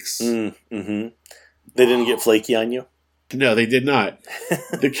flakes. Mm-hmm. They didn't get flaky on you? No, they did not.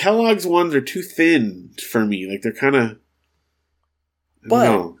 The Kellogg's ones are too thin for me. Like, they're kind of...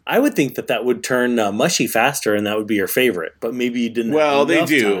 But I would think that would turn mushy faster, and that would be your favorite. But maybe you didn't have enough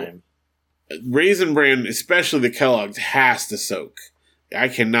time. Raisin Bran, especially the Kellogg's, has to soak. I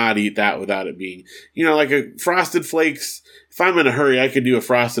cannot eat that without it being... like a Frosted Flakes... If I'm in a hurry, I could do a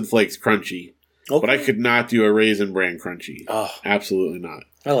Frosted Flakes crunchy. Okay. But I could not do a Raisin Bran crunchy. Oh. Absolutely not.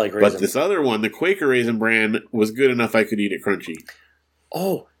 I like Raisin But this other one, the Quaker Raisin Bran, was good enough I could eat it crunchy.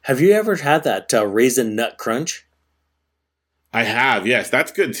 Oh, have you ever had that Raisin Nut Crunch? I have, yes.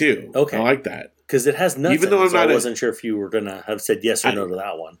 That's good too. Okay. I like that. Because it has nuts in it, so I wasn't sure if you were going to have said yes or no to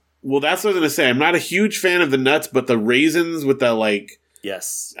that one. Well, that's what I was going to say. I'm not a huge fan of the nuts, but the raisins with the,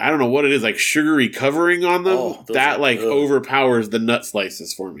 yes. I don't know what it is, sugary covering on them, that, good. overpowers the nut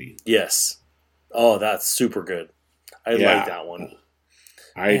slices for me. Yes. Oh, that's super good. I like that one.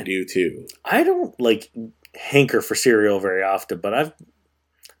 I do too. I don't, hanker for cereal very often, but I've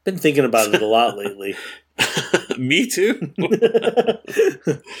been thinking about it a lot lately. Me too.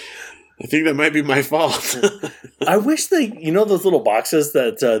 I think that might be my fault. I wish those little boxes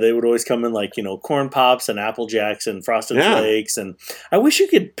that they would always come in, Corn Pops and Apple Jacks and Frosted Flakes, and I wish you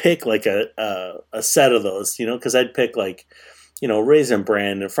could pick a set of those, because I'd pick Raisin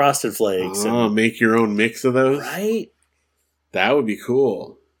Bran and Frosted Flakes. Oh, make your own mix of those, right? That would be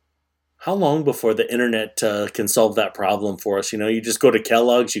cool. How long before the internet can solve that problem for us? You just go to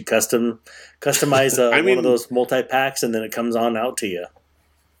Kellogg's, you customize one of those multi-packs, and then it comes on out to you.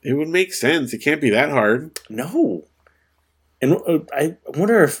 It would make sense. It can't be that hard. No. And I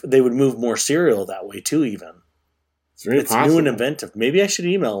wonder if they would move more cereal that way, too, even. It's new and inventive. Maybe I should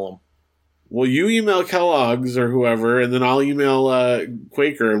email them. Well, you email Kellogg's or whoever, and then I'll email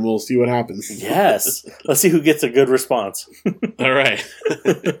Quaker, and we'll see what happens. Yes. Let's see who gets a good response. All right.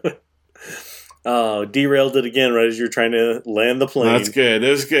 Derailed it again right as you're trying to land the plane. That's good. That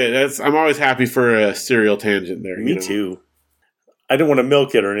was good. I'm always happy for a cereal tangent there. Me too. I didn't want to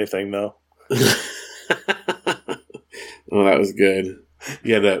milk it or anything, though. Oh, that was good.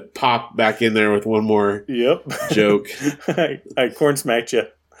 You had to pop back in there with one more joke. I corn smacked you.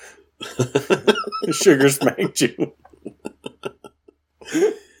 Sugar smacked you.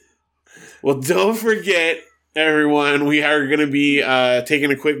 Well, don't forget, everyone, we are going to be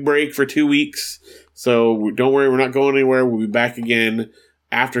taking a quick break for 2 weeks. So don't worry, we're not going anywhere. We'll be back again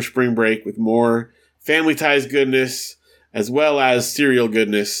after spring break with more Family Ties goodness, as well as cereal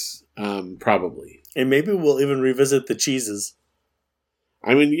goodness, probably. And maybe we'll even revisit the cheeses.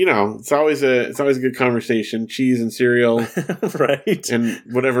 I mean, it's always a good conversation. Cheese and cereal, right? And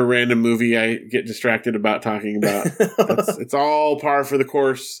whatever random movie I get distracted about talking about. It's all par for the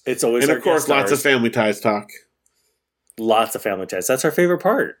course. It's always, and of course, lots of Family Ties talk. Lots of Family Ties. That's our favorite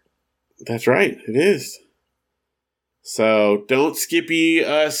part. That's right. It is. So don't skippy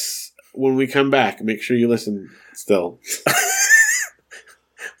us when we come back. Make sure you listen still.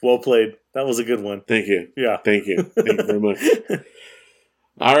 Well played. That was a good one. Thank you. Yeah. Thank you. Thank you very much.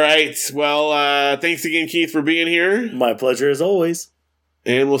 All right. Well, thanks again, Keith, for being here. My pleasure as always.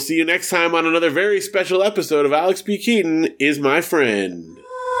 And we'll see you next time on another very special episode of Alex P. Keaton Is My Friend.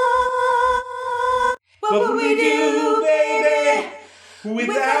 What would we do, baby,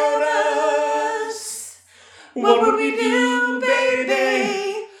 without us? What would we do,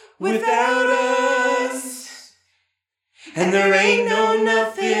 baby, without us? And there ain't no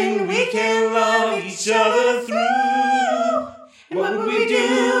nothing we can love each other through. What would we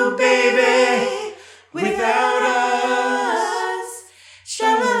do, baby?